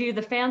can't do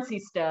the fancy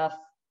stuff.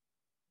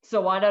 So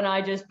why don't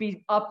I just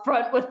be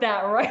upfront with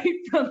that right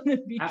from the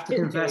beginning? I have to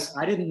confess,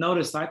 I didn't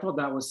notice. I thought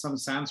that was some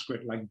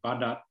Sanskrit, like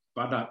badat,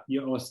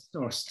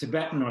 or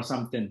Tibetan or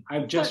something.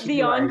 I've just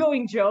the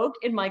ongoing joke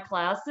in my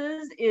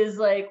classes is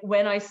like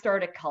when I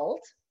start a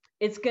cult,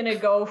 it's going to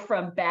go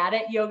from bad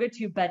at yoga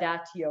to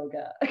badat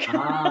yoga.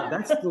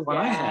 That's the one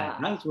I had.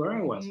 That's where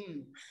I was.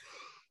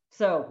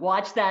 So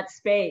watch that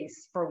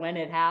space for when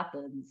it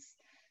happens,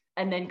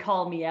 and then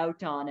call me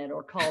out on it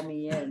or call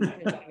me in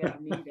because I'm going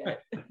to need it.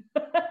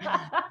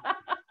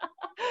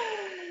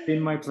 Been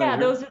my pleasure. Yeah,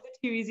 those are the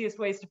two easiest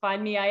ways to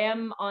find me. I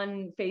am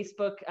on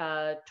Facebook,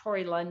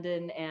 Tori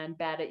Lunden and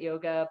Bad at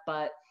Yoga,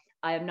 but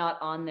I am not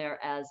on there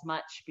as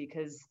much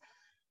because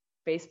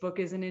Facebook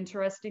is an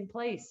interesting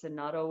place and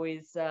not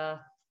always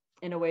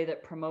in a way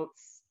that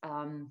promotes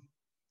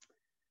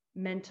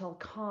mental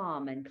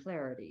calm and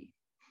clarity.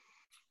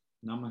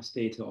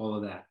 Namaste to all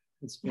of that.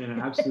 It's been an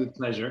absolute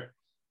pleasure.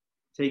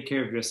 Take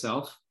care of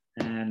yourself.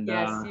 And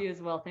yes, you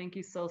as well. Thank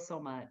you so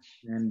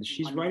much. And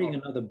she's writing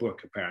another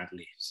book,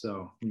 apparently.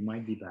 So we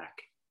might be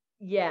back.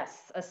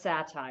 Yes, a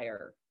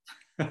satire.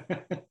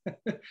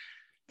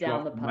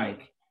 Down the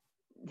pipe.